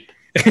say beep.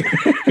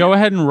 Go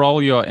ahead and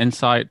roll your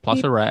insight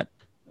plus a ret.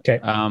 Okay.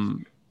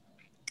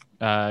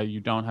 You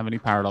don't have any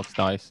paradox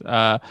dice.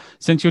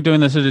 Since you're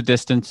doing this at a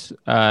distance,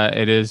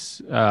 it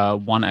is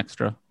 1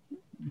 extra,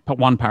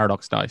 1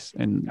 paradox dice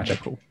in the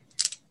pool.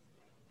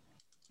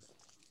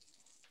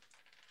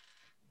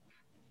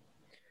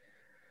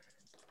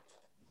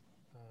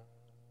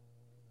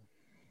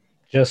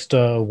 Just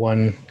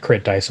 1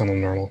 crit dice on the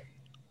normal.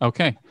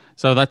 Okay,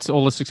 so that's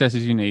all the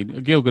successes you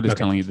need. Gilgood is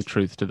telling you the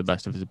truth to the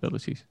best of his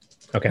abilities.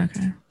 Okay.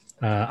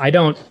 I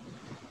don't.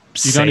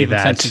 You don't even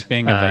sense he's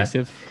being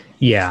evasive.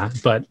 Yeah,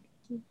 but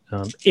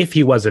if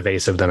he was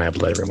evasive, then I have to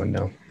let everyone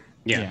know.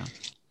 Yeah.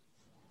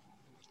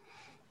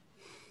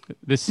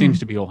 This seems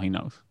to be all he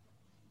knows.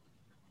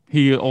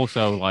 He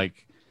also,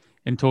 like,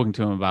 in talking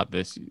to him about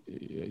this,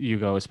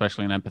 Hugo,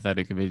 especially an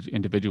empathetic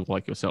individual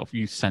like yourself,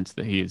 you sense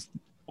that he is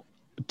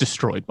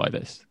destroyed by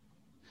this.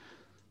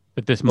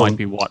 But this might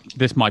be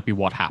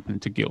what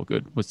happened to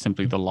Gilgood, was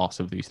simply the loss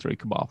of these 3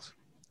 cabals.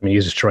 I mean,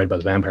 he's destroyed by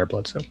the vampire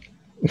blood, so.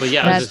 But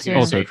yeah, that's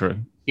also true.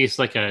 He's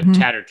like a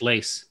tattered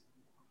lace.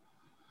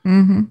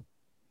 Mm-hmm.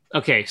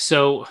 Okay,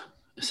 so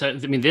I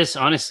mean, this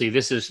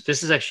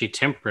is actually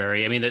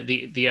temporary. I mean,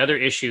 the other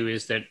issue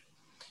is that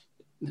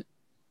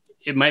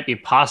it might be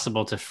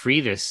possible to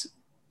free this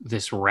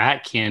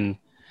ratkin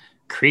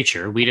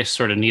creature. We just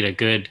sort of need a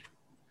good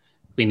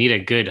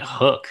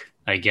hook,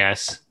 I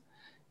guess,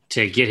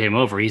 to get him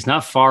over. He's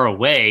not far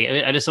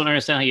away. I just don't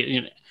understand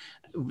how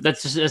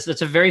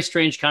that's a very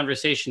strange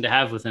conversation to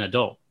have with an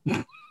adult.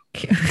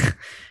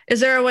 Is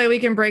there a way we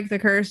can break the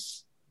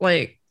curse?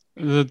 Like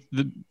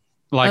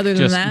other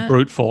just than that?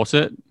 Brute force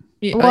it?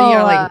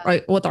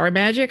 Like with our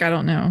magic? I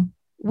don't know.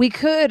 We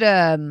could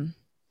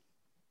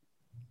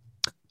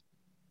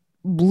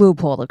blue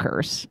pull the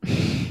curse.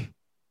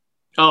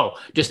 Oh,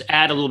 just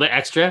add a little bit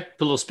extra,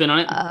 put a little spin on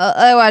it.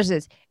 Watch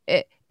this.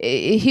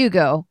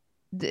 Hugo,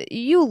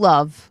 you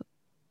love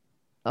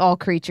all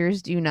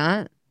creatures, do you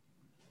not?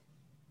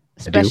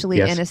 Especially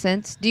yes.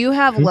 innocents. Do you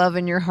have love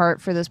in your heart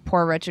for this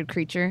poor wretched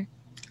creature?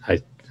 I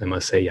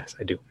must say yes,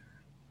 I do.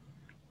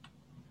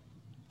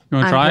 You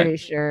want to try I'm pretty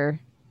sure.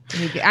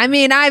 I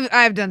mean,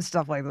 I've done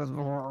stuff like this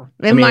before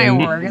in my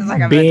work. It's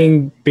like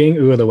being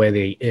Ugo the way that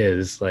he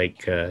is,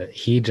 like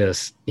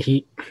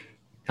he.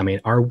 I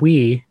mean, are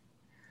we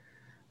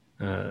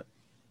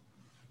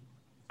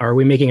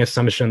making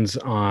assumptions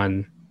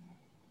on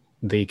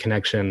the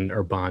connection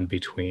or bond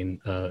between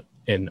a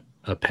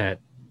pet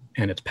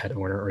and its pet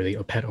owner, or the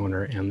pet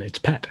owner and its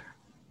pet.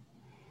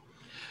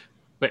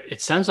 But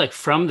it sounds like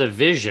from the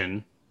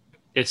vision,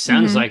 it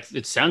sounds like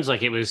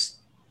it was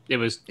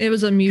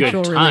a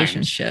mutual times.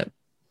 relationship.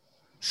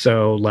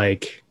 So,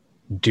 like,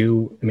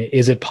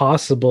 is it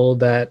possible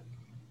that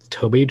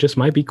Toby just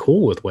might be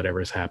cool with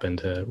whatever's happened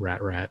to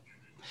Rat?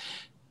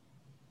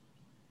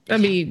 I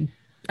mean,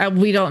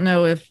 we don't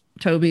know if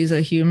Toby's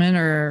a human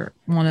or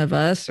one of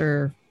us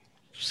or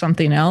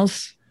something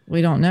else.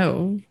 We don't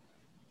know.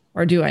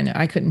 Or do I know?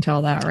 I couldn't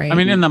tell that, right? I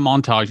mean, in the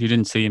montage, you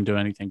didn't see him do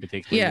anything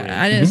particularly weird.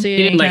 I didn't see He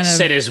any didn't like kind of,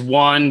 set his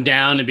wand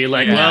down and be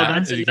like, Yeah, well,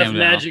 that's he enough came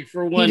magic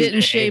for one he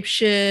didn't day.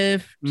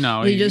 shapeshift.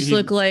 No, he just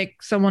looked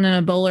like someone in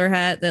a bowler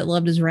hat that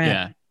loved his rat.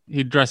 Yeah,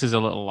 he dresses a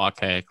little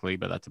archaically,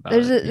 but that's about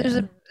There's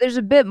it. there's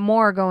a bit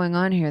more going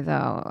on here,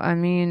 though. I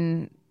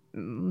mean,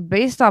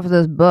 based off of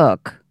this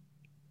book,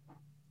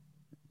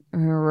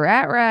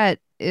 Rat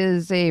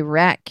is a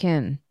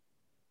ratkin.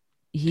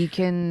 He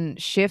can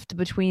shift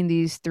between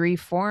these three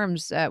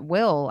forms at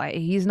will.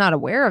 He's not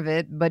aware of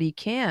it, but he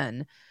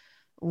can.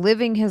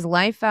 Living his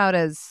life out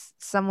as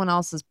someone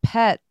else's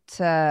pet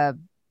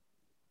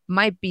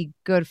might be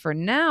good for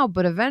now,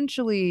 but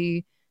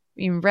eventually,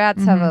 I mean,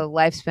 rats have a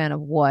lifespan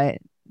of what,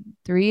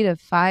 3 to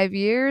 5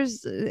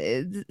 years?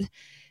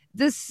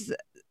 This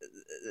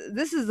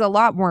is a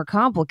lot more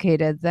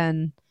complicated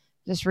than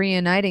just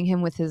reuniting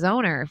him with his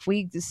owner. If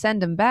we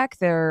send him back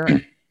there,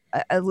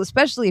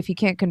 especially if he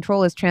can't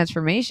control his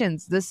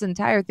transformations, this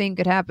entire thing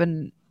could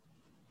happen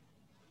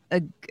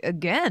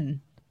again.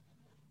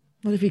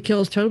 What if he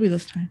kills Toby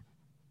this time?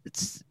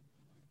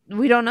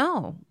 We don't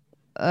know.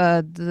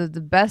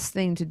 The best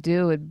thing to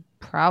do would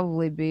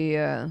probably be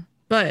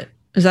But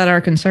is that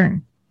our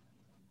concern?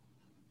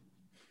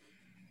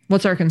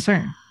 What's our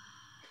concern?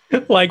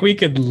 Like, we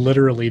could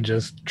literally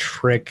just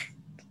trick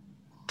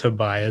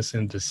Tobias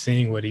into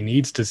seeing what he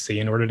needs to see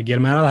in order to get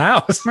him out of the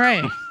house.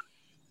 Right.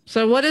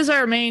 So what is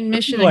our main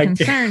mission and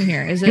concern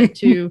here? Is it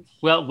to...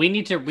 Well, we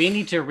need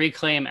to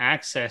reclaim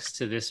access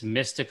to this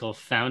mystical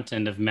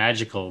fountain of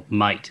magical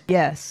might.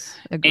 Yes.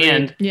 Agreed.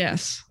 And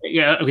yes.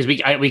 Yeah, because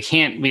we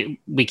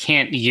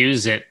can't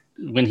use it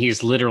when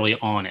he's literally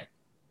on it.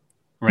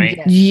 Right?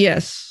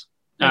 Yes.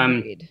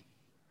 Agreed.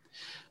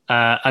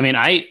 I mean,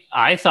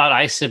 I thought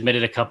I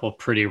submitted a couple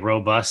pretty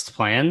robust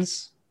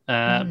plans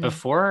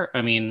before.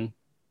 I mean,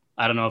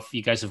 I don't know if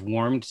you guys have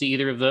warmed to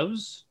either of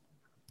those.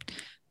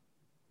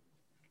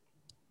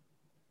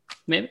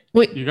 Maybe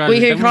we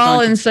could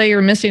call and say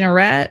you're missing a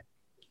rat.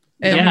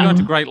 And we go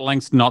to great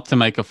lengths not to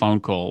make a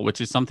phone call,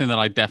 which is something that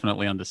I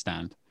definitely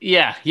understand.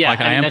 Yeah.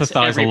 Like, I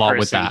empathize a lot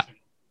with that.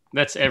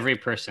 That's every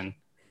person.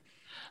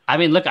 I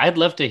mean, look, I'd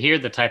love to hear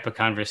the type of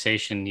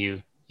conversation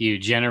you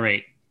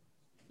generate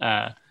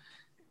to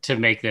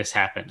make this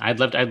happen. I'd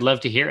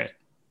love to hear it.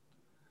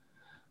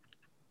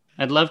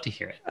 I'd love to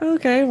hear it.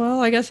 Okay,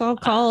 well, I guess I'll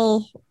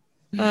call.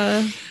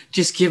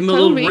 Just give him a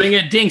little ring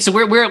a ding. So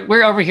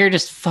we're over here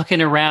just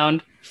fucking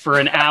around for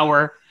an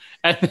hour,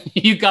 and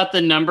you got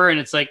the number,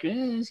 and it's like,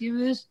 let's give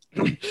this.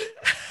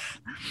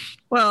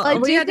 Well,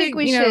 do you think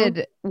we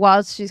should,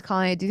 while she's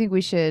calling it, do you think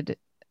we should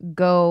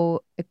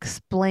go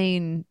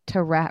explain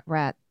to Rat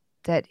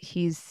that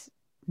he's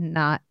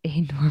not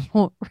a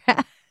normal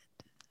rat?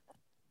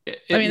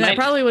 I mean, that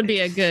probably would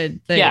be a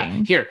good thing. Yeah,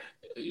 here,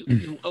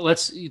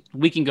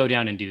 we can go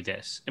down and do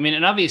this. I mean,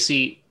 and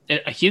obviously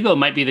Hugo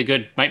might be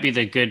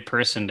the good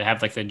person to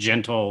have like the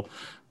gentle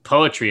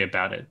poetry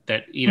about it,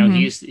 that, you know,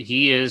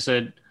 he is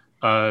a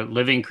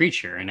living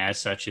creature, and as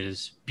such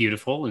is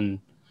beautiful, and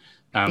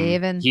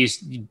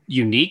he's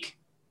unique,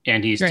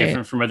 and he's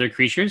different from other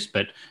creatures,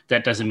 but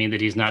that doesn't mean that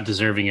he's not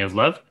deserving of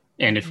love.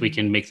 And if we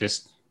can make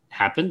this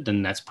happen,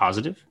 then that's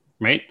positive,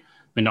 right?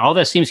 I mean, all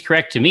that seems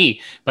correct to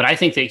me, but I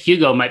think that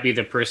Hugo might be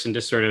the person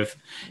to sort of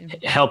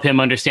help him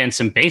understand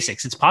some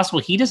basics. It's possible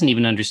he doesn't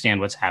even understand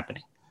what's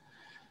happening.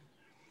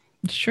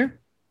 Sure.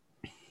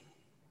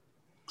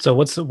 So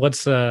what's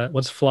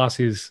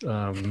Flossie's let's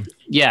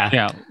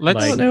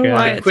know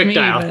why it's quick me,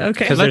 dial.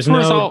 Okay.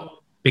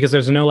 Because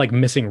there's no like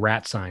missing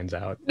rat signs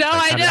out. No,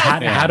 like, I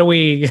know. How do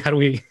we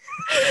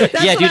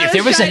yeah, dude, if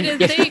there was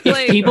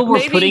if people were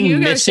putting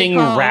missing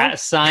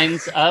rat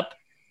signs up,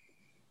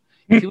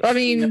 I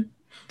mean,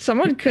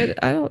 someone could,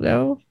 I don't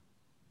know.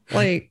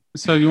 Like,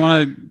 so do you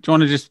want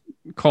to just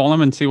call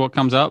them and see what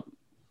comes up?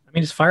 I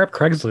mean, just fire up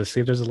Craigslist, see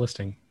if there's a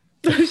listing.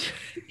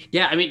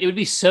 Yeah, I mean, it would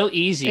be so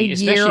easy,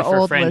 especially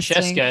for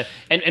Francesca.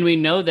 And we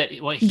know that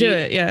do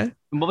it, yeah.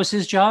 What was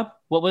his job?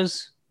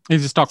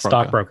 He's a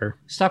stockbroker.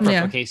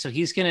 Yeah. Okay, so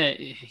he's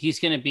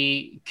gonna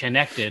be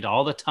connected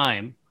all the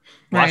time,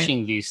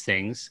 watching these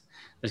things.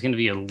 There's gonna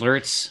be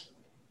alerts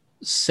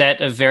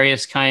set of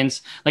various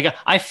kinds. Like,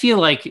 I feel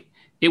like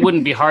it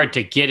wouldn't be hard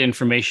to get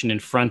information in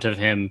front of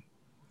him.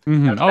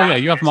 Mm-hmm. Oh yeah,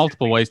 you have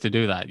multiple ways to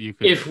do that. You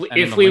could,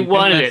 if we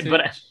wanted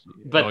it,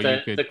 but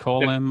you could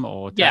call him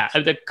or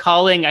text. The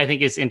calling, I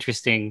think, is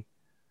interesting.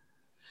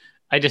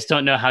 I just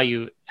don't know how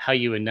how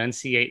you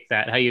enunciate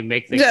that, how you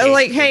make the Yeah, case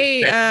like,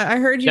 hey, that, I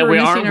heard you that were we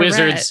missing aren't a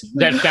wizards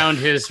rat. that found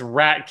his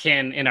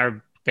ratkin in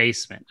our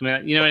basement. I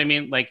mean, you know what I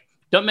mean? Like,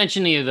 don't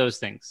mention any of those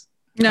things.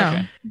 No,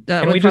 Okay. that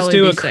Can would we just probably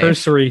do be a safe.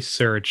 cursory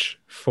search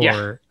for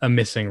Yeah. a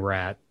missing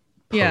rat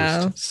post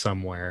Yeah.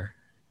 somewhere?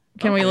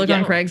 Can we look Yeah.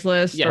 on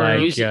Craigslist? Yeah, or...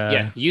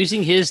 Like,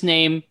 using his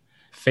name.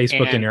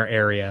 Facebook in And- your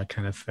area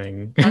kind of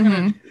thing. I'm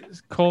gonna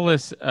call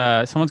this.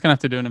 Someone's gonna have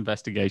to do an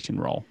investigation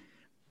roll.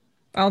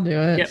 I'll do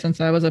it Yep. since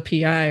I was a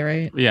PI,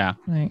 right? Yeah.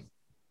 Like,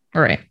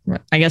 all right.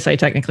 I guess I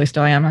technically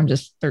still am. I'm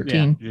just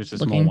 13. Yeah, just a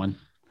looking. small one.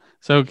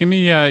 So give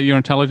me your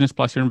intelligence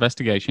plus your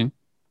investigation.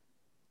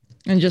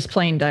 And just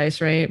plain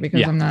dice, right? Because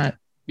Yeah. I'm not.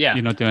 Yeah.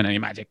 You're not doing any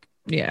magic.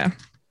 Yeah.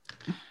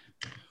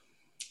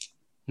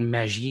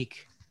 Magique.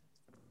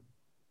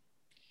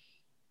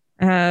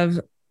 I have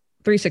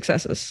 3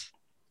 successes.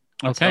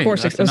 Okay. 4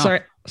 that's successes.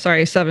 enough.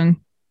 Sorry, 7.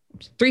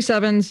 3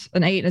 7s,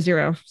 an 8, and a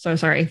 0. So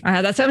sorry. I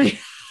had that 7.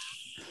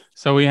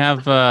 So we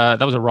have that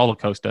was a roller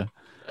coaster.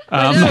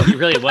 I know. It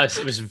really was.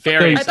 It was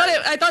very. I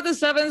thought the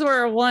 7s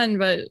were a 1,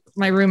 but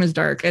my room is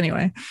dark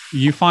anyway.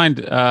 You find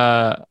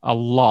a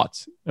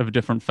lot of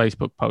different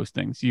Facebook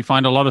postings. You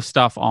find a lot of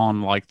stuff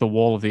on like the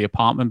wall of the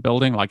apartment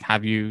building. Like,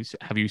 have you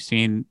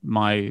seen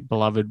my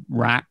beloved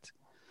rat?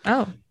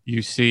 Oh.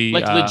 You see,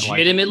 like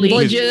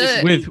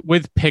legitimately.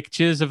 with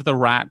pictures of the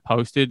rat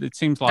posted. It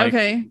seems like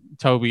Okay.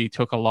 Toby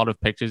took a lot of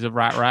pictures of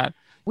Rat.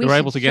 We We're should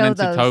able to get show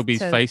into those Toby's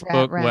to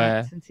Facebook Rat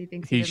where since he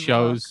thinks he didn't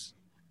shows.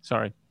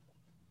 Sorry.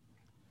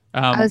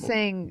 I was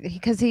saying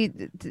because he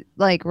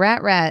like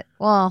Rat.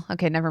 Well,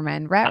 okay, never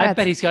mind. I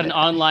bet he's got an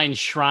online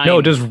shrine.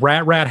 No, does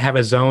Rat have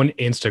his own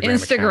Instagram?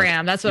 Instagram.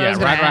 account? That's what I Yeah, was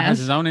going to Rat has ask.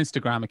 his own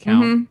Instagram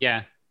account. Mhm.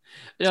 Yeah.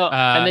 No,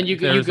 and then you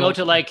there's go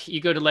also- to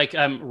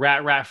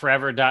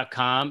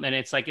ratratforever.com and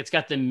it's like it's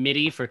got the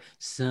MIDI for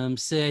some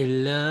say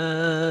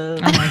love.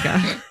 Oh my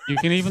god. You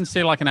can even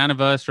see like an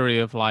anniversary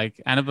of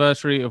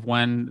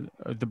when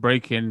the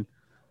break-in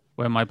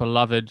where my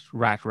beloved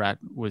Rat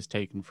was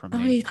taken from Oh,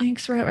 me. he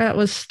thinks Rat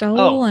was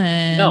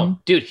stolen. No,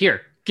 dude,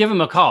 here, give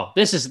him a call.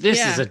 This is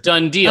a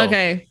done deal.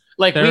 Okay.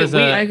 Like There is we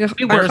there's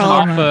work an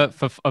call him hard.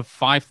 offer of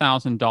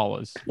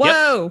 $5,000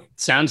 Whoa.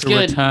 Sounds to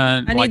good.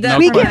 return. I like need that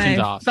no for questions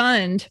my asked.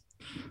 fund.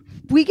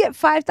 We get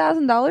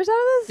 $5,000 out of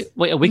this.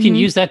 Wait, we can Mhm.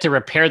 use that to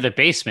repair the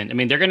basement. I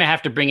mean, they're going to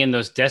have to bring in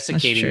those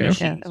desiccating true.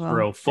 machines Yeah, they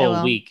for will. a full They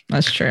will. week.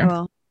 That's true.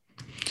 Well,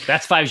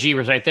 That's 5G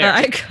right there.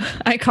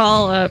 I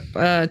call up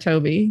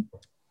Toby.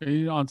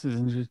 He answers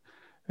and says,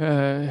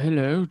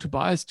 hello,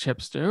 Tobias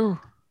Chepstow.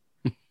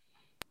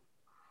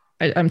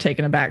 I'm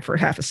taken aback for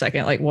half a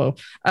second. Like, whoa.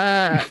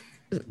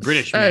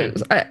 British man.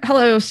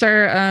 Hello,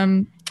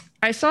 sir.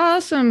 I saw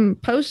some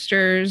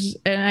posters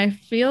and I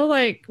feel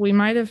like we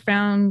might have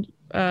found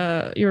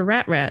your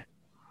rat.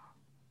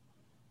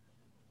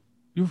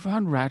 You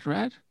found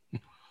Rat?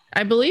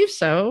 I believe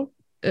so.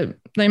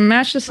 They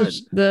match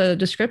the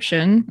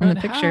description in the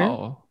But picture.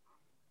 how?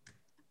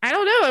 I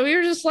don't know. We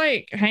were just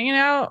like hanging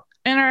out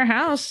in our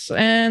house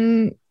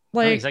and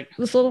he's like-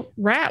 this little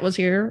rat was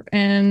here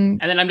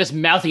and And then I'm just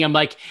mouthing. I'm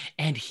like,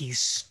 and he's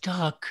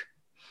stuck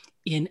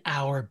in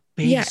our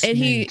yeah,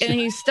 basement. and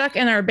he's stuck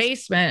in our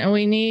basement and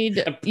we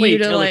need Wait you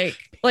to till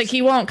like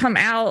he won't come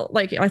out.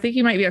 Like I think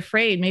he might be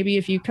afraid. Maybe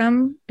if you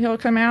come, he'll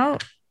come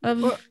out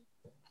of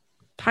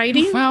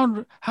hiding.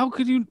 How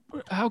could you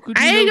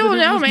I know don't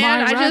that it know, was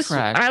man. my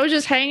I rat? was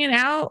just hanging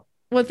out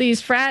with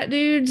these frat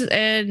dudes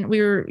and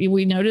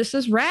we noticed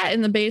this rat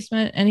in the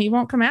basement and he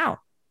won't come out.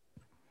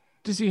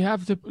 Does he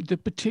have the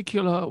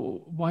particular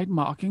white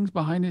markings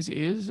behind his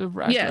ears of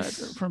Rat?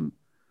 Yes. From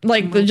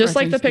Like From just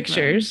like the Instagram.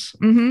 pictures.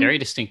 Mhm. Very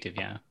distinctive,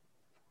 yeah.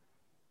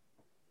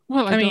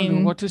 well, I don't mean-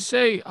 know what to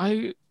say.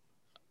 I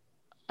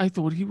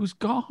thought he was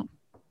gone.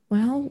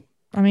 Well,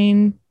 I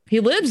mean, he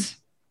lives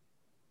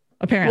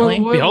apparently.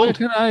 Well, where Behold.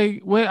 can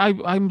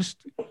I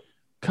must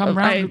come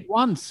round at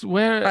once.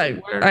 Where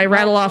I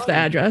rattle off the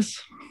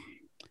address.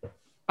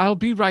 I'll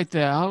be right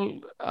there.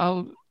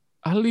 I'll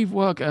leave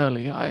work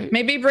early.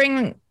 Maybe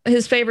bring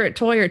his favorite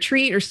toy or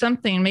treat or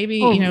something.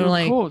 Maybe, of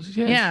like, course,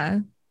 yes. yeah.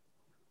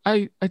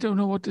 I don't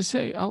know what to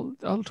say. I'll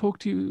talk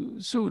to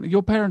you soon.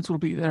 Your parents will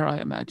be there, I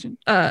imagine.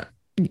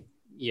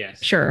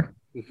 Yes. Sure.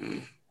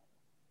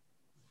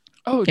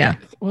 Oh, Yeah.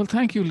 Well,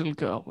 thank you, little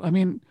girl. I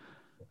mean,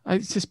 I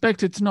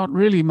suspect it's not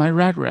really my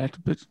rat,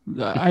 but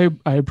I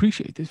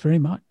appreciate this very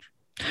much.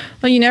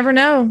 Well, you never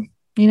know.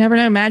 You never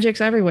know.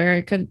 Magic's everywhere.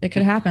 It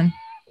could happen.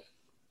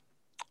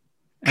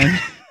 And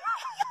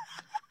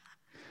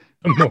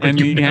The more And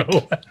you he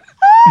know.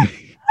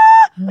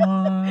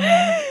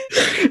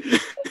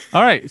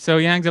 all right, so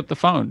he hangs up the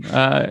phone.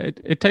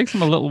 It takes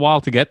him a little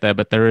while to get there,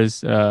 but there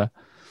is about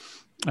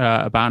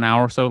an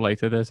hour or so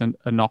later. There's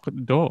a knock at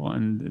the door,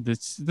 and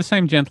it's the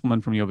same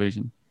gentleman from your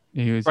vision.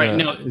 He was Right,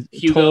 no,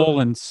 Hugo- tall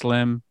and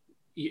slim.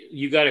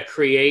 You got to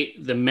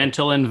create the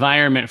mental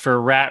environment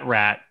for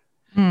Rat.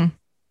 Hmm.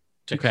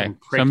 To Okay,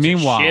 compress, so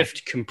meanwhile-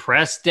 shift,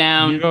 compress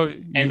down. Hugo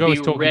and is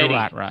be talking ready.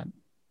 to Rat.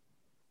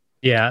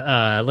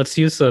 Yeah, let's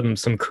use some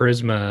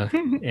charisma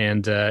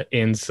and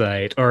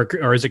insight, or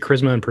is it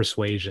charisma and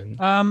persuasion?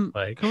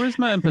 Like-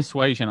 Charisma and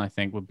persuasion, I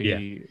think, would be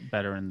Yeah.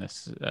 better in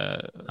this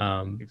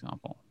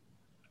example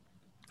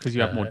because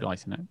you have more Uh,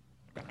 dice in it.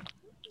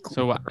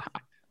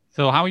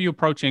 So how are you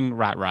approaching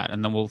Rat?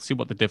 And then we'll see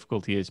what the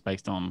difficulty is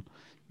based on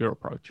your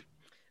approach.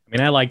 I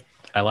mean, I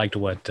liked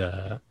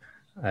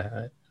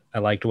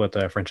what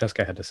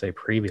Francesca had to say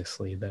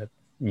previously. That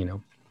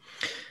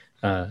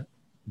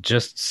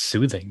just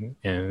soothing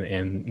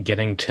and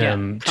getting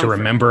Tim to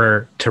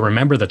remember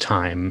the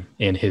time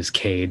in his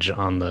cage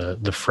on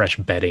the fresh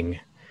bedding,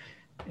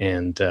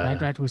 and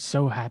Rat was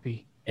so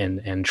happy.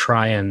 and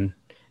try and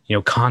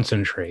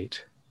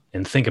concentrate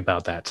and think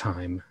about that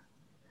time.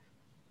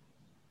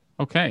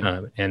 Okay.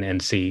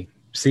 And see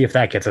if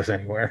that gets us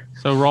anywhere.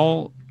 So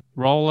roll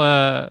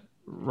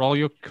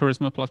your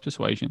charisma plus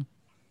persuasion.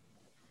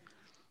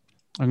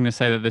 I'm going to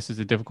say that this is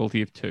a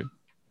difficulty of 2.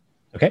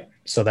 Okay,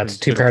 so that's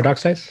 2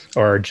 paradox dice,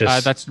 or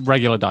just that's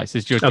regular dice.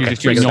 It's just, Okay, you're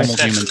just doing regular normal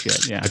dice. human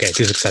shit. Yeah. okay,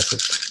 2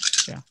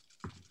 successes.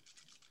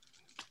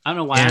 I don't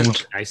know why I And roll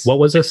dice. what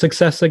was a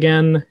success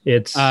again?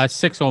 It's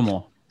 6 or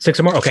more. 6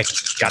 or more. Okay,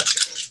 got it.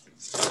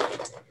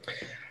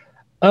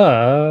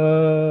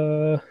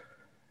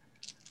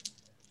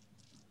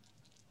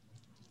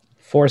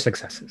 4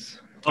 successes.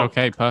 Oh,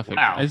 Okay, perfect.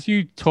 wow. As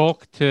you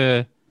talk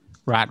to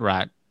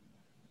Rat,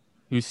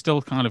 who's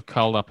still kind of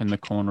curled up in the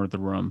corner of the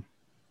room,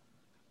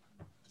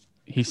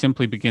 he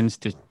simply begins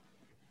to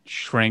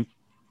shrink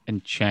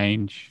and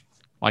change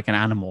like an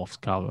Animorphs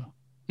cover.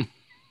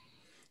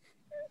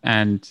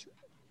 And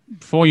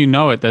before you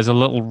know it, there's a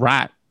little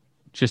rat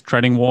just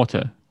treading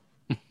water.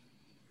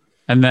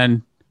 And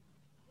then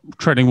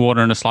treading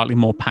water in a slightly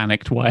more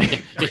panicked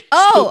way. Get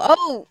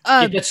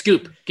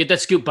that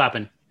scoop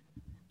popping.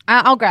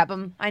 I'll grab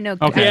him. I know.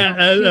 Okay.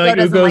 Yeah, Hugo like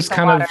doesn't Ugo's the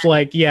kind water. of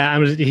like,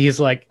 he's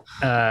like,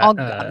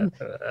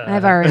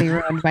 I've already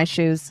ruined my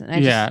shoes. And I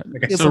Yeah.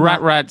 just So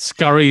Rat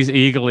scurries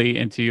eagerly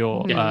into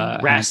your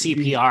Rat hand.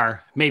 CPR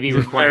may be He's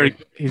required.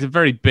 he's a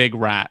very big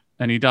rat,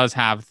 and he does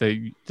have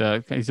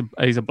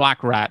he's a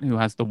black rat who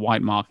has the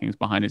white markings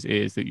behind his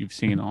ears that you've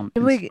seen on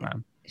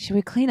Instagram. Should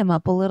we clean him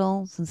up a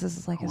little since this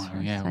is like his Oh,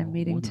 first yeah, time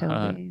meeting wouldn't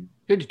hurt. Toby?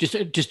 Good,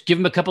 just give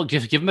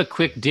him a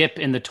quick dip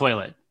in the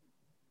toilet.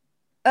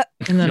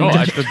 And then No,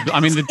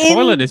 the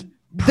toilet is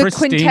The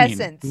pristine.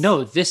 quintessence.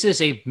 No, this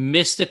is a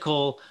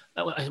mystical.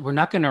 We're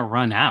not going to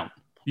run out.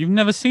 You've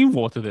never seen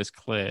water this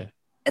clear.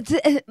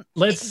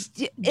 let's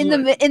in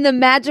the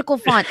magical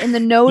font, in the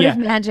node Yeah. of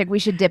magic, we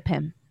should dip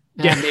him.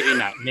 Maybe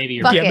not. Maybe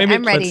you're Fuck right. it,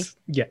 I'm ready.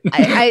 Yeah.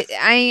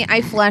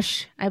 I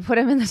flush. I put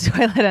him in the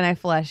toilet and I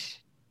flush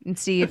and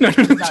see if he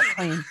comes out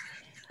clean.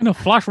 No,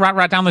 flush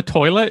Rat down the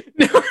toilet.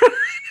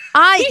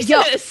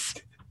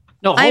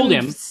 No, I'm hold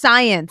him.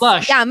 science.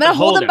 Flush, Yeah, I'm gonna but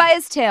hold hold him by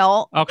his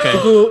tail. Okay.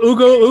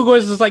 Ugo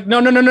is just like, no,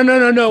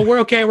 we're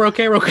okay.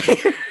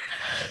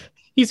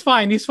 He's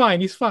fine. Is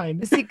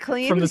he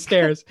clean? From the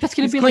stairs. That's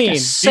going He's to be like clean. a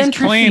He's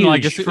centrifuge clean,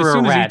 like as for a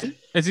soon rat.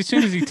 as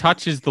soon as he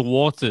touches the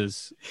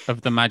waters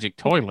of the magic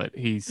toilet,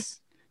 he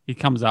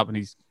comes up and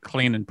he's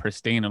clean and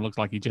pristine and looks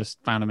like he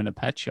just found him in a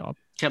pet shop.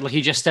 Like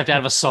he just stepped out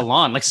of a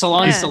salon. Like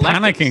salon Yeah.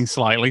 selective. Panicking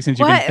slightly since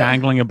you've What? been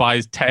dangling him by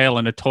his tail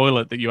in a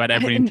toilet that you had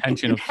every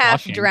intention of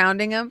half flushing.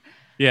 drowning him.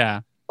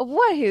 Yeah.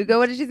 What, Hugo?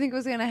 What did you think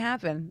was gonna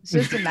happen? It's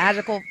just a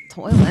magical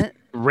toilet.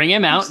 Wring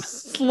him out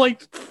It's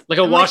like like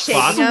a I'm, like,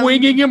 washcloth. shaking him.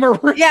 swinging him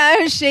around. Yeah,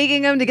 I was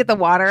shaking him to get the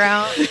water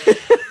out.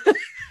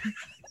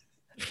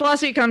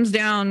 Flossie comes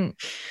down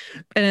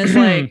and is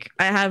like,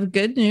 I have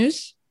good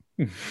news.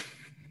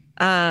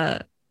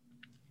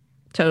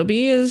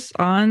 Toby is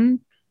on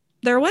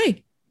their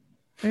way.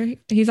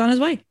 He's on his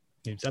way.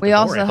 He's at We the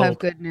door, also I have hope.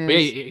 good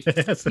news.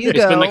 It's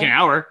Hugo been like an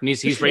hour and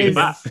he's ready to is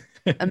bop.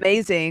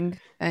 amazing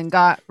and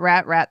got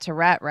rat to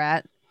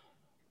rat.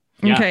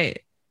 Yeah. Okay.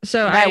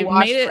 So And I I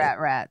washed made it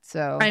rat.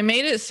 So I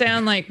made it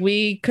sound like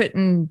we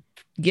couldn't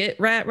get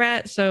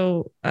rat.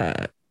 So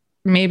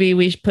maybe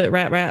we should put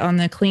rat on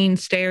the clean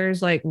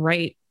stairs, like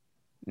right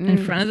in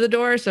front of the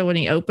door. So when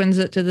he opens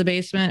it to the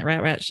basement,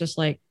 rat's just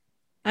like,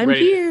 I'm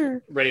Ready.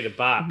 here. Ready to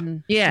bop.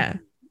 Mhm. Yeah.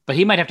 But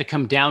he might have to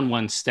come down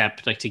one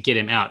step like to get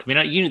him out. I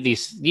mean,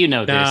 you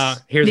know Nah,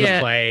 this. here's Yeah. a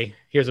play.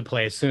 Here's a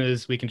play. As soon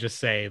as we can just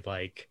say,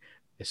 like,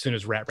 as soon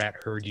as Rat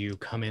heard you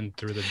come in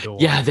through the door,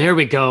 Yeah, there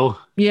we go.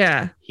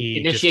 Yeah. he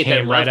Initiate just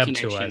that came right love up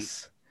to connection.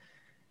 us.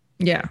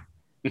 Yeah.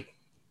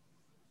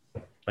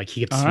 Like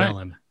he could All smell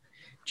right. him.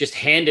 Just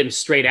hand him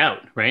straight out,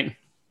 right?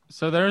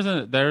 So there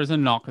is a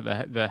knock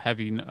at the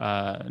heavy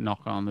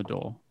knock on the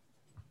door.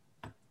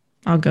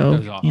 I'll go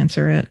Goes off.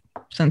 answer it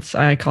since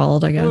I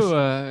called, I guess.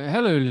 Oh,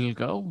 hello, little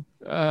girl.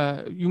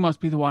 You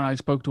must be the one I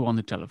spoke to on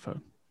the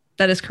telephone.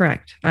 That is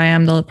correct. I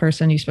am the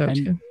person you spoke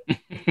And-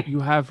 You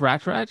have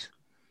Rat?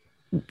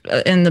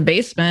 to. In the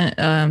basement,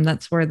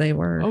 that's where they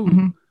were. Oh.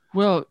 Mhm.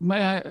 Well,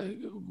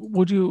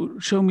 would you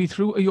show me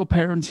through? Are your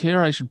parents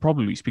here? I should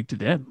probably speak to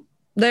them.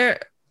 They're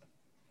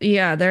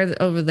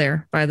over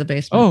there by the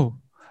basement.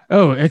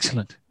 Oh,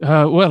 excellent.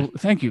 Well,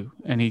 thank you.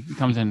 And he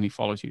comes in and he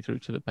follows you through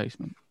to the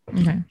basement.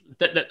 Okay.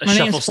 A My name's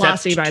shuffle step.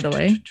 Flossie, by the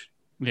way.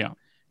 Yeah.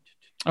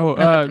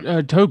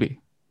 Toby.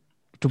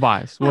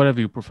 Tobias, whatever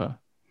you prefer.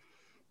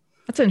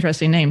 That's an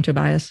interesting name,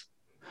 Tobias.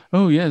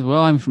 Oh, yes.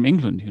 Well, I'm from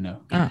England, you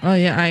know. Oh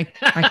yeah,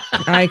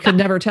 I could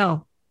never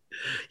tell.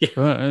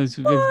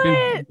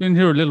 I've been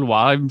here a little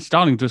while. I'm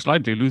starting to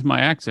slightly lose my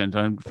accent,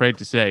 I'm afraid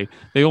to say.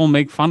 They all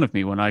make fun of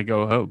me when I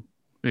go home.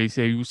 They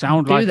say, you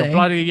sound Do like they? a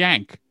bloody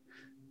Yank.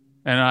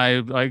 And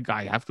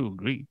I have to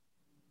agree.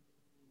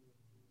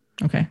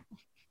 Okay.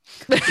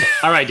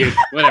 All right, dude.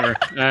 Whatever.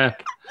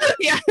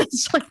 Yeah,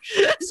 it's like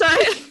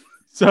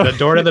So The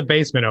door to the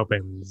basement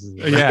opens.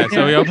 yeah,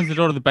 so he opens the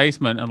door to the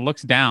basement and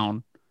looks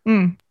down,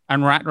 Mm.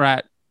 and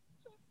Rat,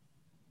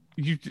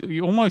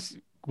 you almost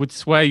would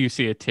swear you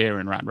see a tear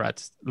in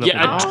Rat's little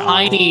Yeah,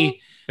 eye.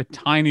 a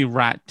tiny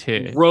rat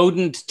tear,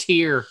 rodent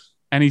tear.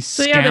 and he yeah,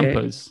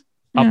 scampers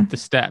yeah. up the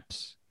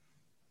steps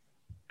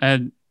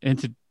and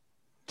into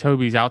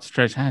Toby's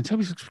outstretched hand.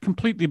 Toby's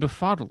completely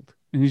befuddled,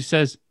 and he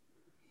says,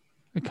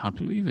 "I can't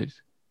believe it.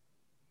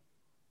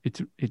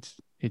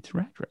 It's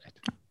Rat.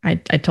 I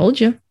told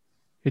you.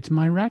 It's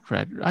my Rat.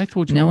 I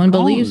thought you No were one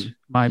gone, believes-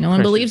 my no one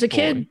precious believes a boy."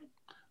 kid.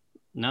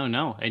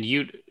 No. And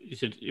you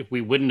said if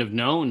we wouldn't have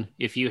known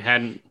if you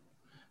hadn't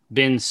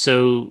been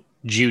so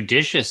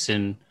judicious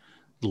in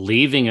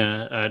leaving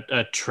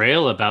a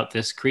trail about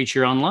this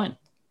creature online.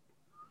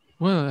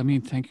 Well, I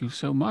mean, thank you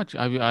so much.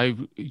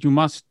 You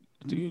must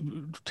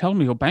tell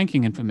me your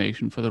banking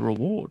information for the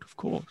reward, of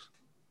course.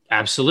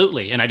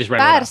 Absolutely. And I just read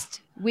it out.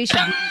 First, we should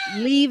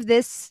leave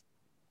this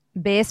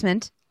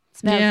basement. It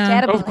smells Yeah.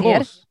 terrible Of here.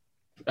 course.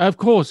 Of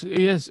course,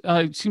 yes.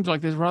 It seems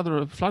like there's rather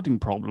a flooding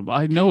problem.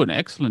 I know an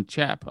excellent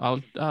chap.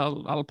 I'll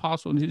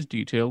pass on his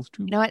details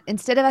too. You know what?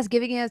 Instead of us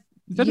giving Is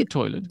that a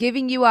toilet?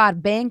 our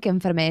bank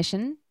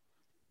information,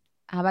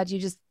 how about you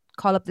just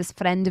call up this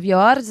friend of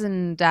yours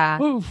and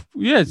Oh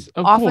yes,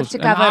 of offer course. to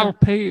And cover- I'll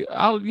pay.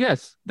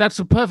 Yes, that's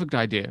a perfect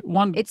idea.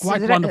 it's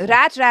Quite wonderful.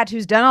 Rat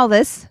who's done all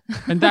this.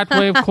 And that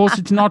way, of course,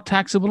 it's not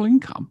taxable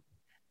income.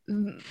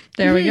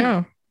 There we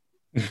go.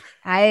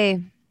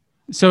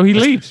 So he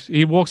leaves.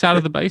 He walks out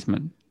of the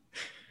basement.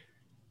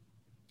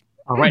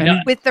 All right. And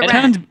Now, With the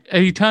and-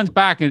 rat. He turns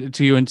back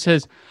to you and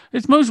says,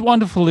 "It's most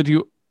wonderful that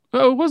you."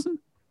 Oh, wasn't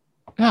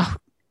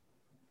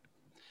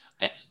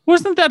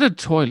that a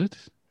toilet?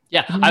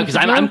 yeah, because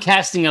I'm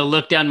casting a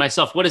look down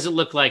myself. What does it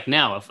look like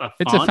now? It's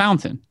a font?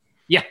 fountain.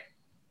 Yeah.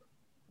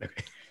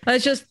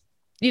 It's just,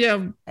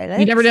 you I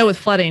like- never know with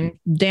flooding.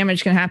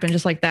 Damage can happen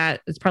just like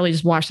that. It's probably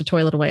just washed the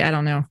toilet away. I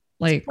don't know.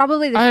 Like,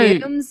 Probably the I-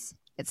 fumes.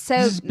 It's so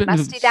This has been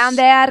musty a- down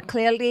there.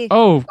 Clearly.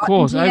 Oh, of gotten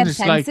course. to I your was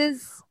just like,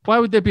 senses. why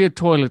would there be a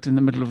toilet in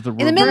the middle of the room?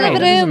 In the middle of right, the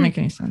that doesn't room. make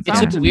any sense. It's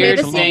a Fountain weird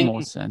makes a lot thing.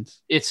 more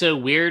sense. It's a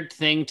weird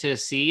thing to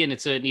see, and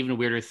it's an even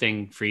weirder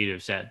thing for you to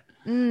have said.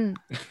 Mm.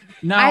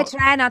 Now I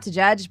try not to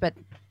judge, but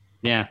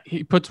Yeah.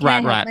 he puts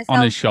Can't Rat help on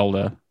myself. his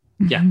shoulder,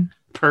 Yeah.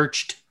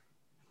 Perched.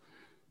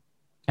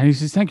 and he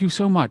says, "Thank you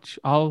so much.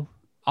 I'll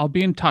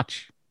be in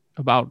touch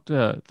about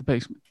the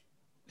basement.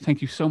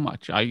 Thank you so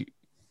much.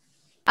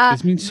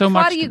 This means so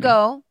before much to you me."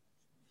 go,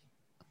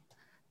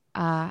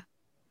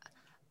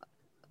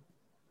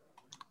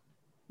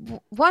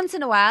 once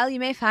in a while, you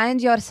may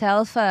find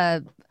yourself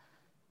a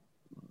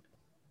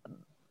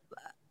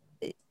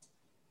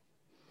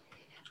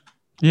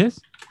Yes.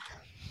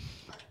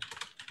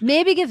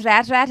 maybe give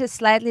Rat a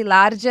slightly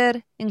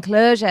larger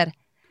enclosure.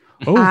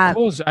 Oh, of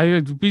course.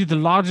 I'd be the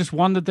largest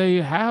one that they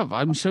have.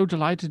 I'm so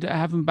delighted to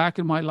have him back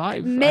in my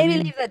life. Maybe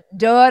leave the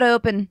door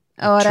open,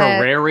 or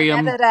Terrarium.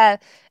 another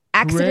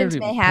accident Terrarium,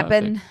 may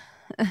happen.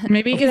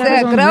 Maybe you He's can have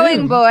his a own growing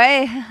room.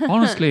 boy.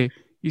 Honestly,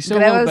 he's so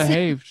Gross. well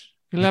behaved.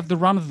 He'll have the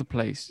run of the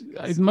place.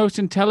 He's the most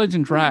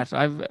intelligent rat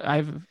I've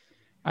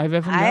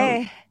ever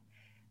known.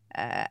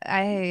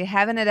 I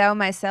haven't it out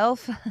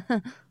myself.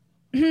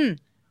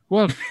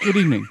 Well, good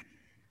evening.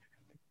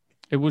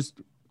 It was.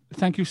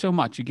 Thank you so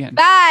much again.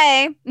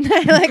 Bye.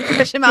 I like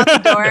push him out the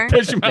door.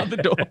 Push him out the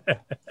door.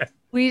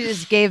 We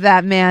just gave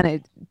that man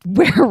a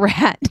were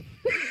rat.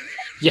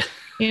 Yeah.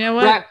 You know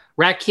what?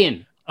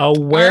 Ratkin. A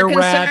were Our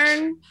rat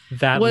concern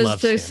that was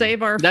loves to him.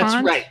 save our That's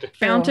font right.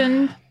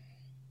 fountain.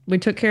 We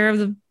took care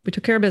of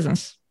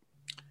business.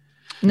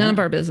 None of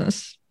our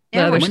business. The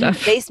Yeah, other we're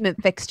stuff.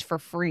 basement fixed for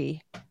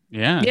free.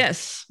 Yeah.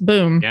 Yes.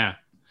 Boom. Yeah.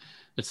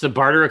 It's the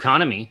barter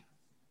economy.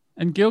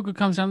 And Gilga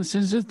comes down and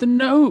says, "There's the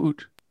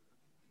node.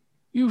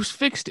 You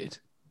fixed it.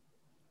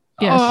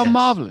 Yes. Oh, Yes.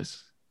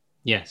 marvelous.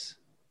 Yes.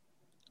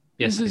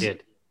 Yes, This I is-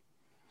 did.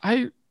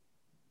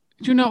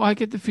 I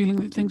get the feeling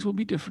that things will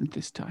be different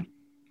this time."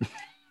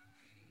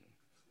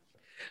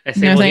 I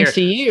say, No well, thanks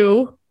here. to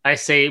you. I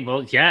say,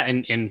 well, yeah,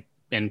 in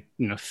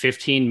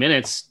 15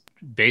 minutes,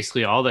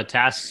 basically all the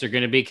tasks are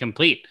going to be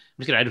complete.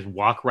 I just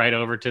walk right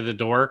over to the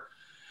door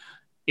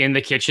in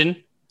the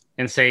kitchen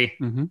and say,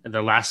 Mhm.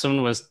 the last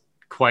one was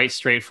quite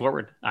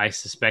straightforward. I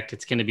suspect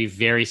it's going to be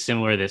very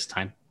similar this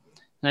time.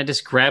 And I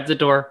just grab the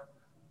door,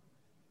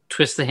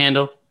 twist the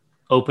handle,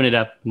 open it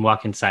up, and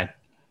walk inside.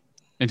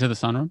 Into the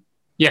sunroom?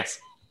 Yes.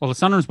 Well, the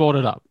sunroom's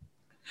boarded up.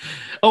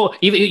 Oh,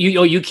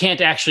 you can't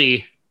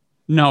actually.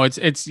 No,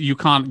 it's you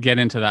can't get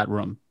into that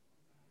room.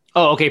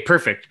 Oh, okay,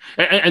 perfect.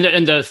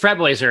 And the frat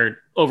boys are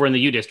over in the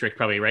U district,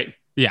 probably, right?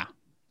 Yeah.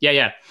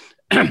 Yeah.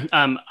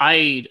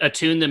 I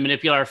attune the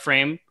manipular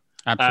frame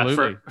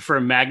Absolutely. for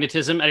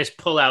magnetism. I just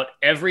pull out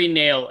every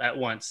nail at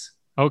once.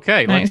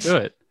 Okay, Nice. let's do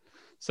it.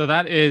 So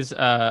that is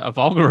a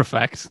vulgar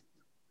effect.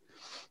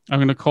 I'm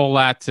going to call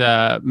that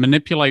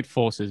manipulate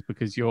forces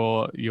because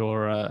you're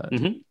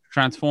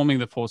transforming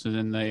the forces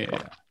in the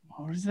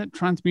or is it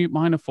transmute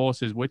minor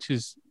forces, which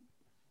is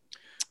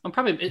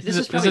This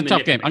is a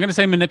tough game. I'm going to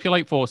say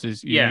manipulate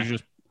forces. Yeah.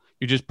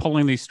 You're just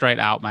pulling these straight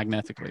out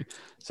magnetically.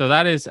 So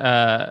that is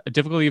a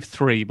difficulty of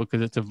 3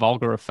 because it's a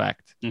vulgar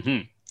effect.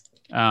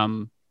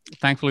 Mm-hmm.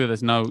 Thankfully,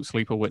 there's no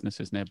sleeper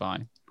witnesses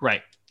nearby.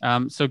 Right.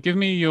 So give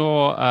me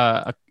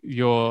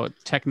your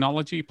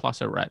technology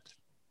plus a ret.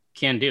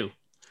 Can do.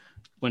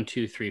 1,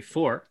 2, 3,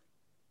 4.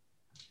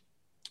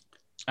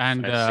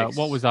 And 5, 6,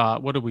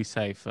 what did we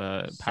say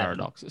for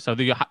paradox? So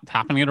you're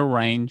happening at a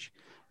range.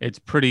 It's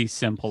pretty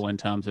simple in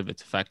terms of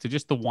its effect. So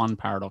just the 1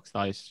 paradox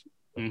dice.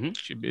 Mm-hmm.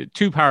 Should be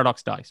 2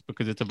 paradox dice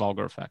because it's a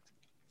vulgar effect.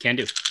 Can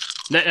do.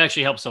 That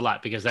actually helps a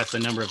lot because that's the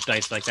number of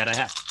dice like that I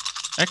have.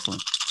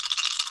 Excellent.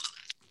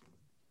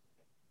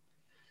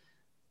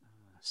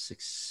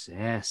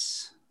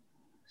 Success,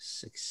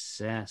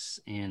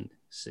 and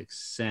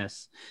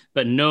success,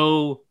 but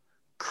no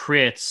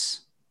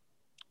crits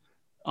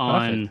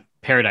on Perfect.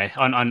 Paradise.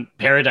 On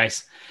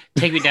Paradise,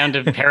 take me down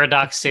to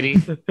Paradox City.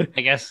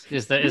 I guess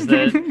is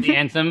the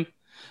anthem.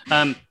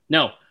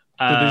 No.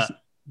 So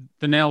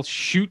the nails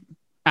shoot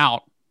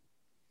out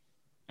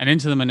and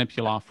into the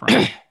manipular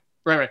frame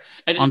Right.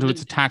 onto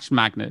its attached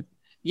magnet,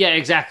 Yeah,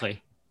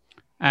 exactly.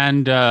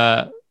 and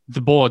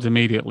the boards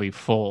immediately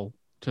fall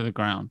to the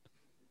ground.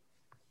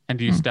 And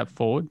do you step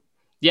forward?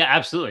 Yeah,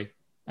 absolutely.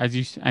 As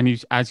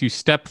you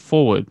step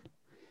forward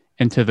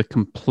into the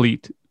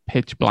complete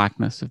pitch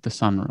blackness of the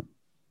sunroom,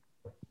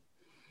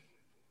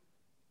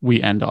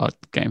 we end our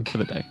game for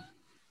the day.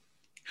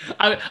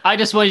 I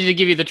just wanted to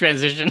give you the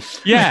transition.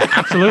 Yeah,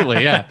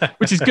 absolutely. Yeah,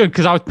 which is good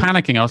because I was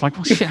panicking. I was like,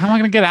 "Well, shit, how am I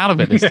going to get out of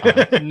it this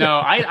time?" No,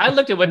 I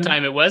looked at what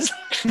time it was.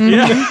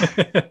 Yeah.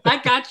 I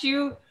got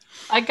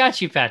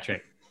you,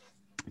 Patrick.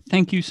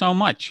 Thank you so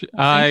much.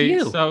 Thank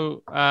you.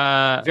 So,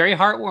 Very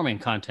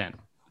heartwarming content.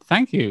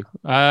 thank you.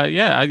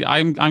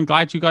 I'm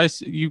glad you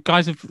guys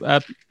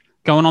have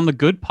going on the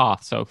good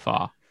path so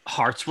far.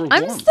 Hearts were warm.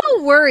 I'm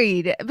so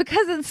worried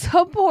because at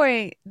some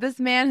point, this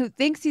man who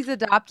thinks he's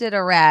adopted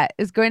a rat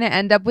is going to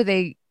end up with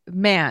a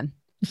man.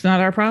 It's not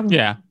our problem.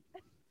 Yeah.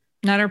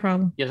 Not our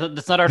problem. Yeah,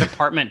 that's not our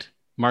department,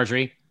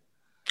 Marjorie.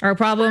 Our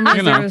problem is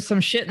You know. there was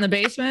some shit in the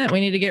basement we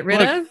need to get rid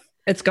Look. of.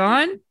 It's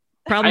gone.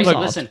 Problem Look,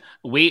 solved. listen,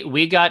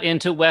 we got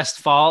into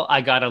Westfall.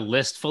 I got a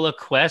list full of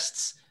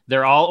quests.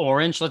 They're all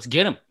orange. Let's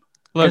get them.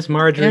 Look, As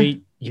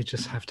Marjorie, you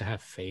just have to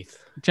have faith.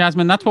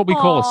 Jasmine, that's what we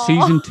call a Aw.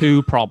 season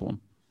 2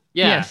 problem.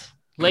 Yeah, Yes.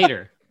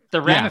 later. The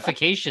Yeah.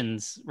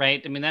 ramifications,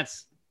 right? I mean,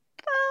 that's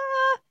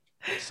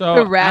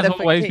So, The as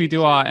always, we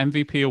do ratification. our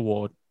MVP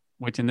award,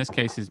 which in this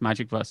case is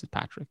Magic versus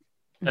Patrick,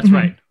 that's Mhm.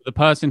 right. the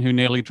person who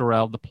nearly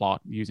derailed the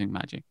plot using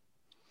magic.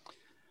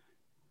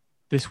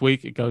 This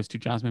week, it goes to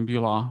Jasmine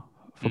Bular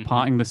for Mhm.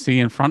 parting the sea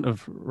in front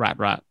of Rat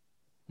Rat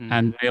Mhm.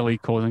 and nearly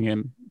causing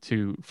him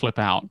to flip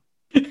out.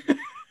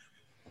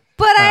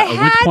 But I At which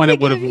had point, to it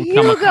would have give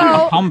become a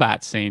Hugo.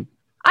 combat scene,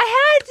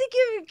 I had to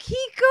give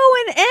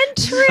Kiko an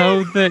entrance.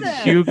 so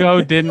that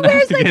Hugo didn't have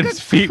There's to like get a his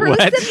feet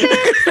wet.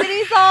 crucifix, and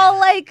he's all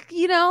like,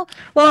 Well,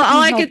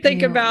 all I Help could think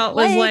me about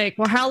was away. like,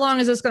 well, how long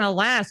is this going to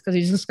last? Because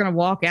he's just going to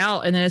walk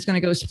out and then it's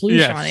going to go sploosh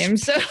Yes. on him.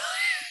 So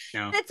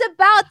No, it's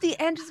about the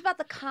end. It's about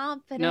the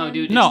confidence. No,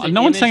 dude. No, It's the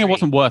no one's saying it imagery.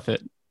 wasn't worth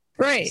it.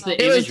 right, It's the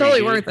it was imagery, totally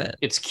dude. worth it.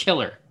 It's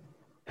killer.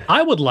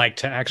 I would like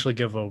to actually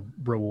give a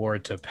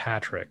reward to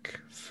Patrick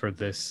for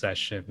this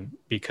session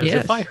because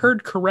Yes. if I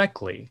heard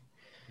correctly,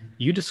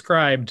 you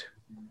described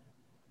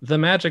the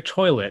magic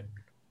toilet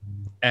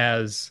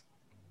as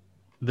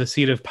the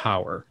seat of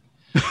power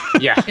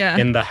Yeah. Yeah.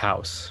 in the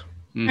house.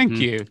 Thank Mhm.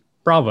 you.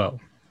 Bravo.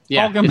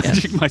 Yeah. I'll go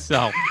magic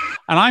myself.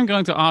 And I'm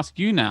going to ask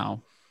you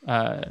now,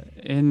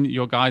 in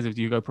your guise of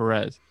Hugo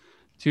Perez,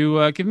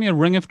 to give me a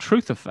ring of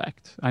truth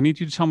effect. I need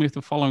you to tell me if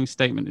the following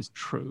statement is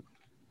true.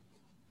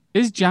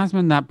 Is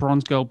Jasmine, that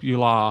bronze girl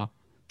Bular,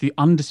 the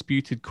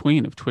undisputed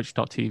queen of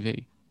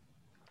Twitch.tv?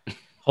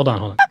 Hold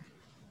on.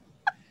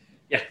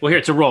 Yeah. Well, here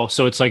it's a roll,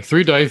 so it's like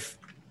 3 dice.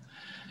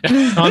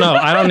 Oh no,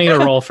 I don't need a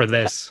roll for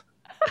this.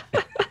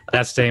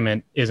 That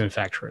statement is in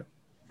fact true.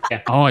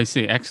 Oh, I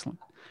see. Excellent.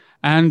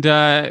 And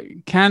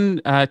can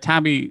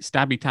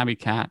Stabby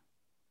Cat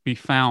be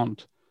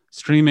found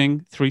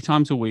streaming 3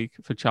 times a week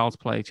for Child's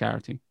Play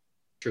charity?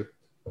 True.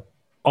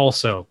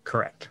 Also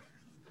correct.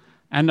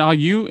 And are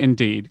you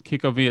indeed,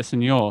 Kiko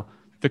Villasenor,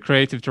 the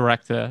creative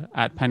director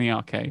at Penny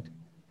Arcade?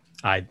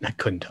 I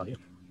couldn't tell you.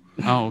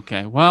 Oh,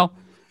 okay. Well,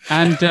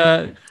 and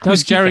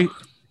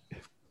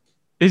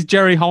is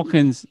Jerry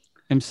Hawkins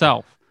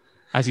himself,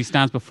 as he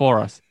stands before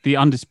us, the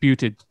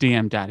undisputed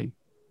DM Daddy,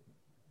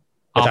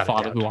 our Without a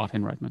father doubt. who art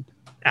in Redmond?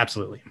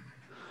 Absolutely.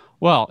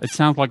 Well, it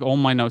sounds like all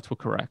my notes were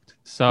correct.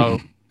 So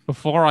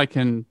before I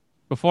can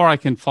before I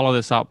can follow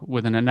this up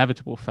with an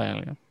inevitable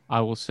failure, I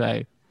will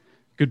say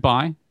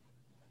goodbye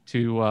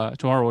to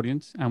our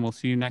audience, and we'll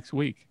see you next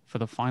week for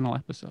the final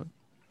episode.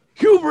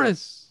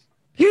 Hubris!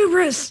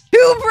 Hubris!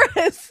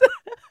 Hubris!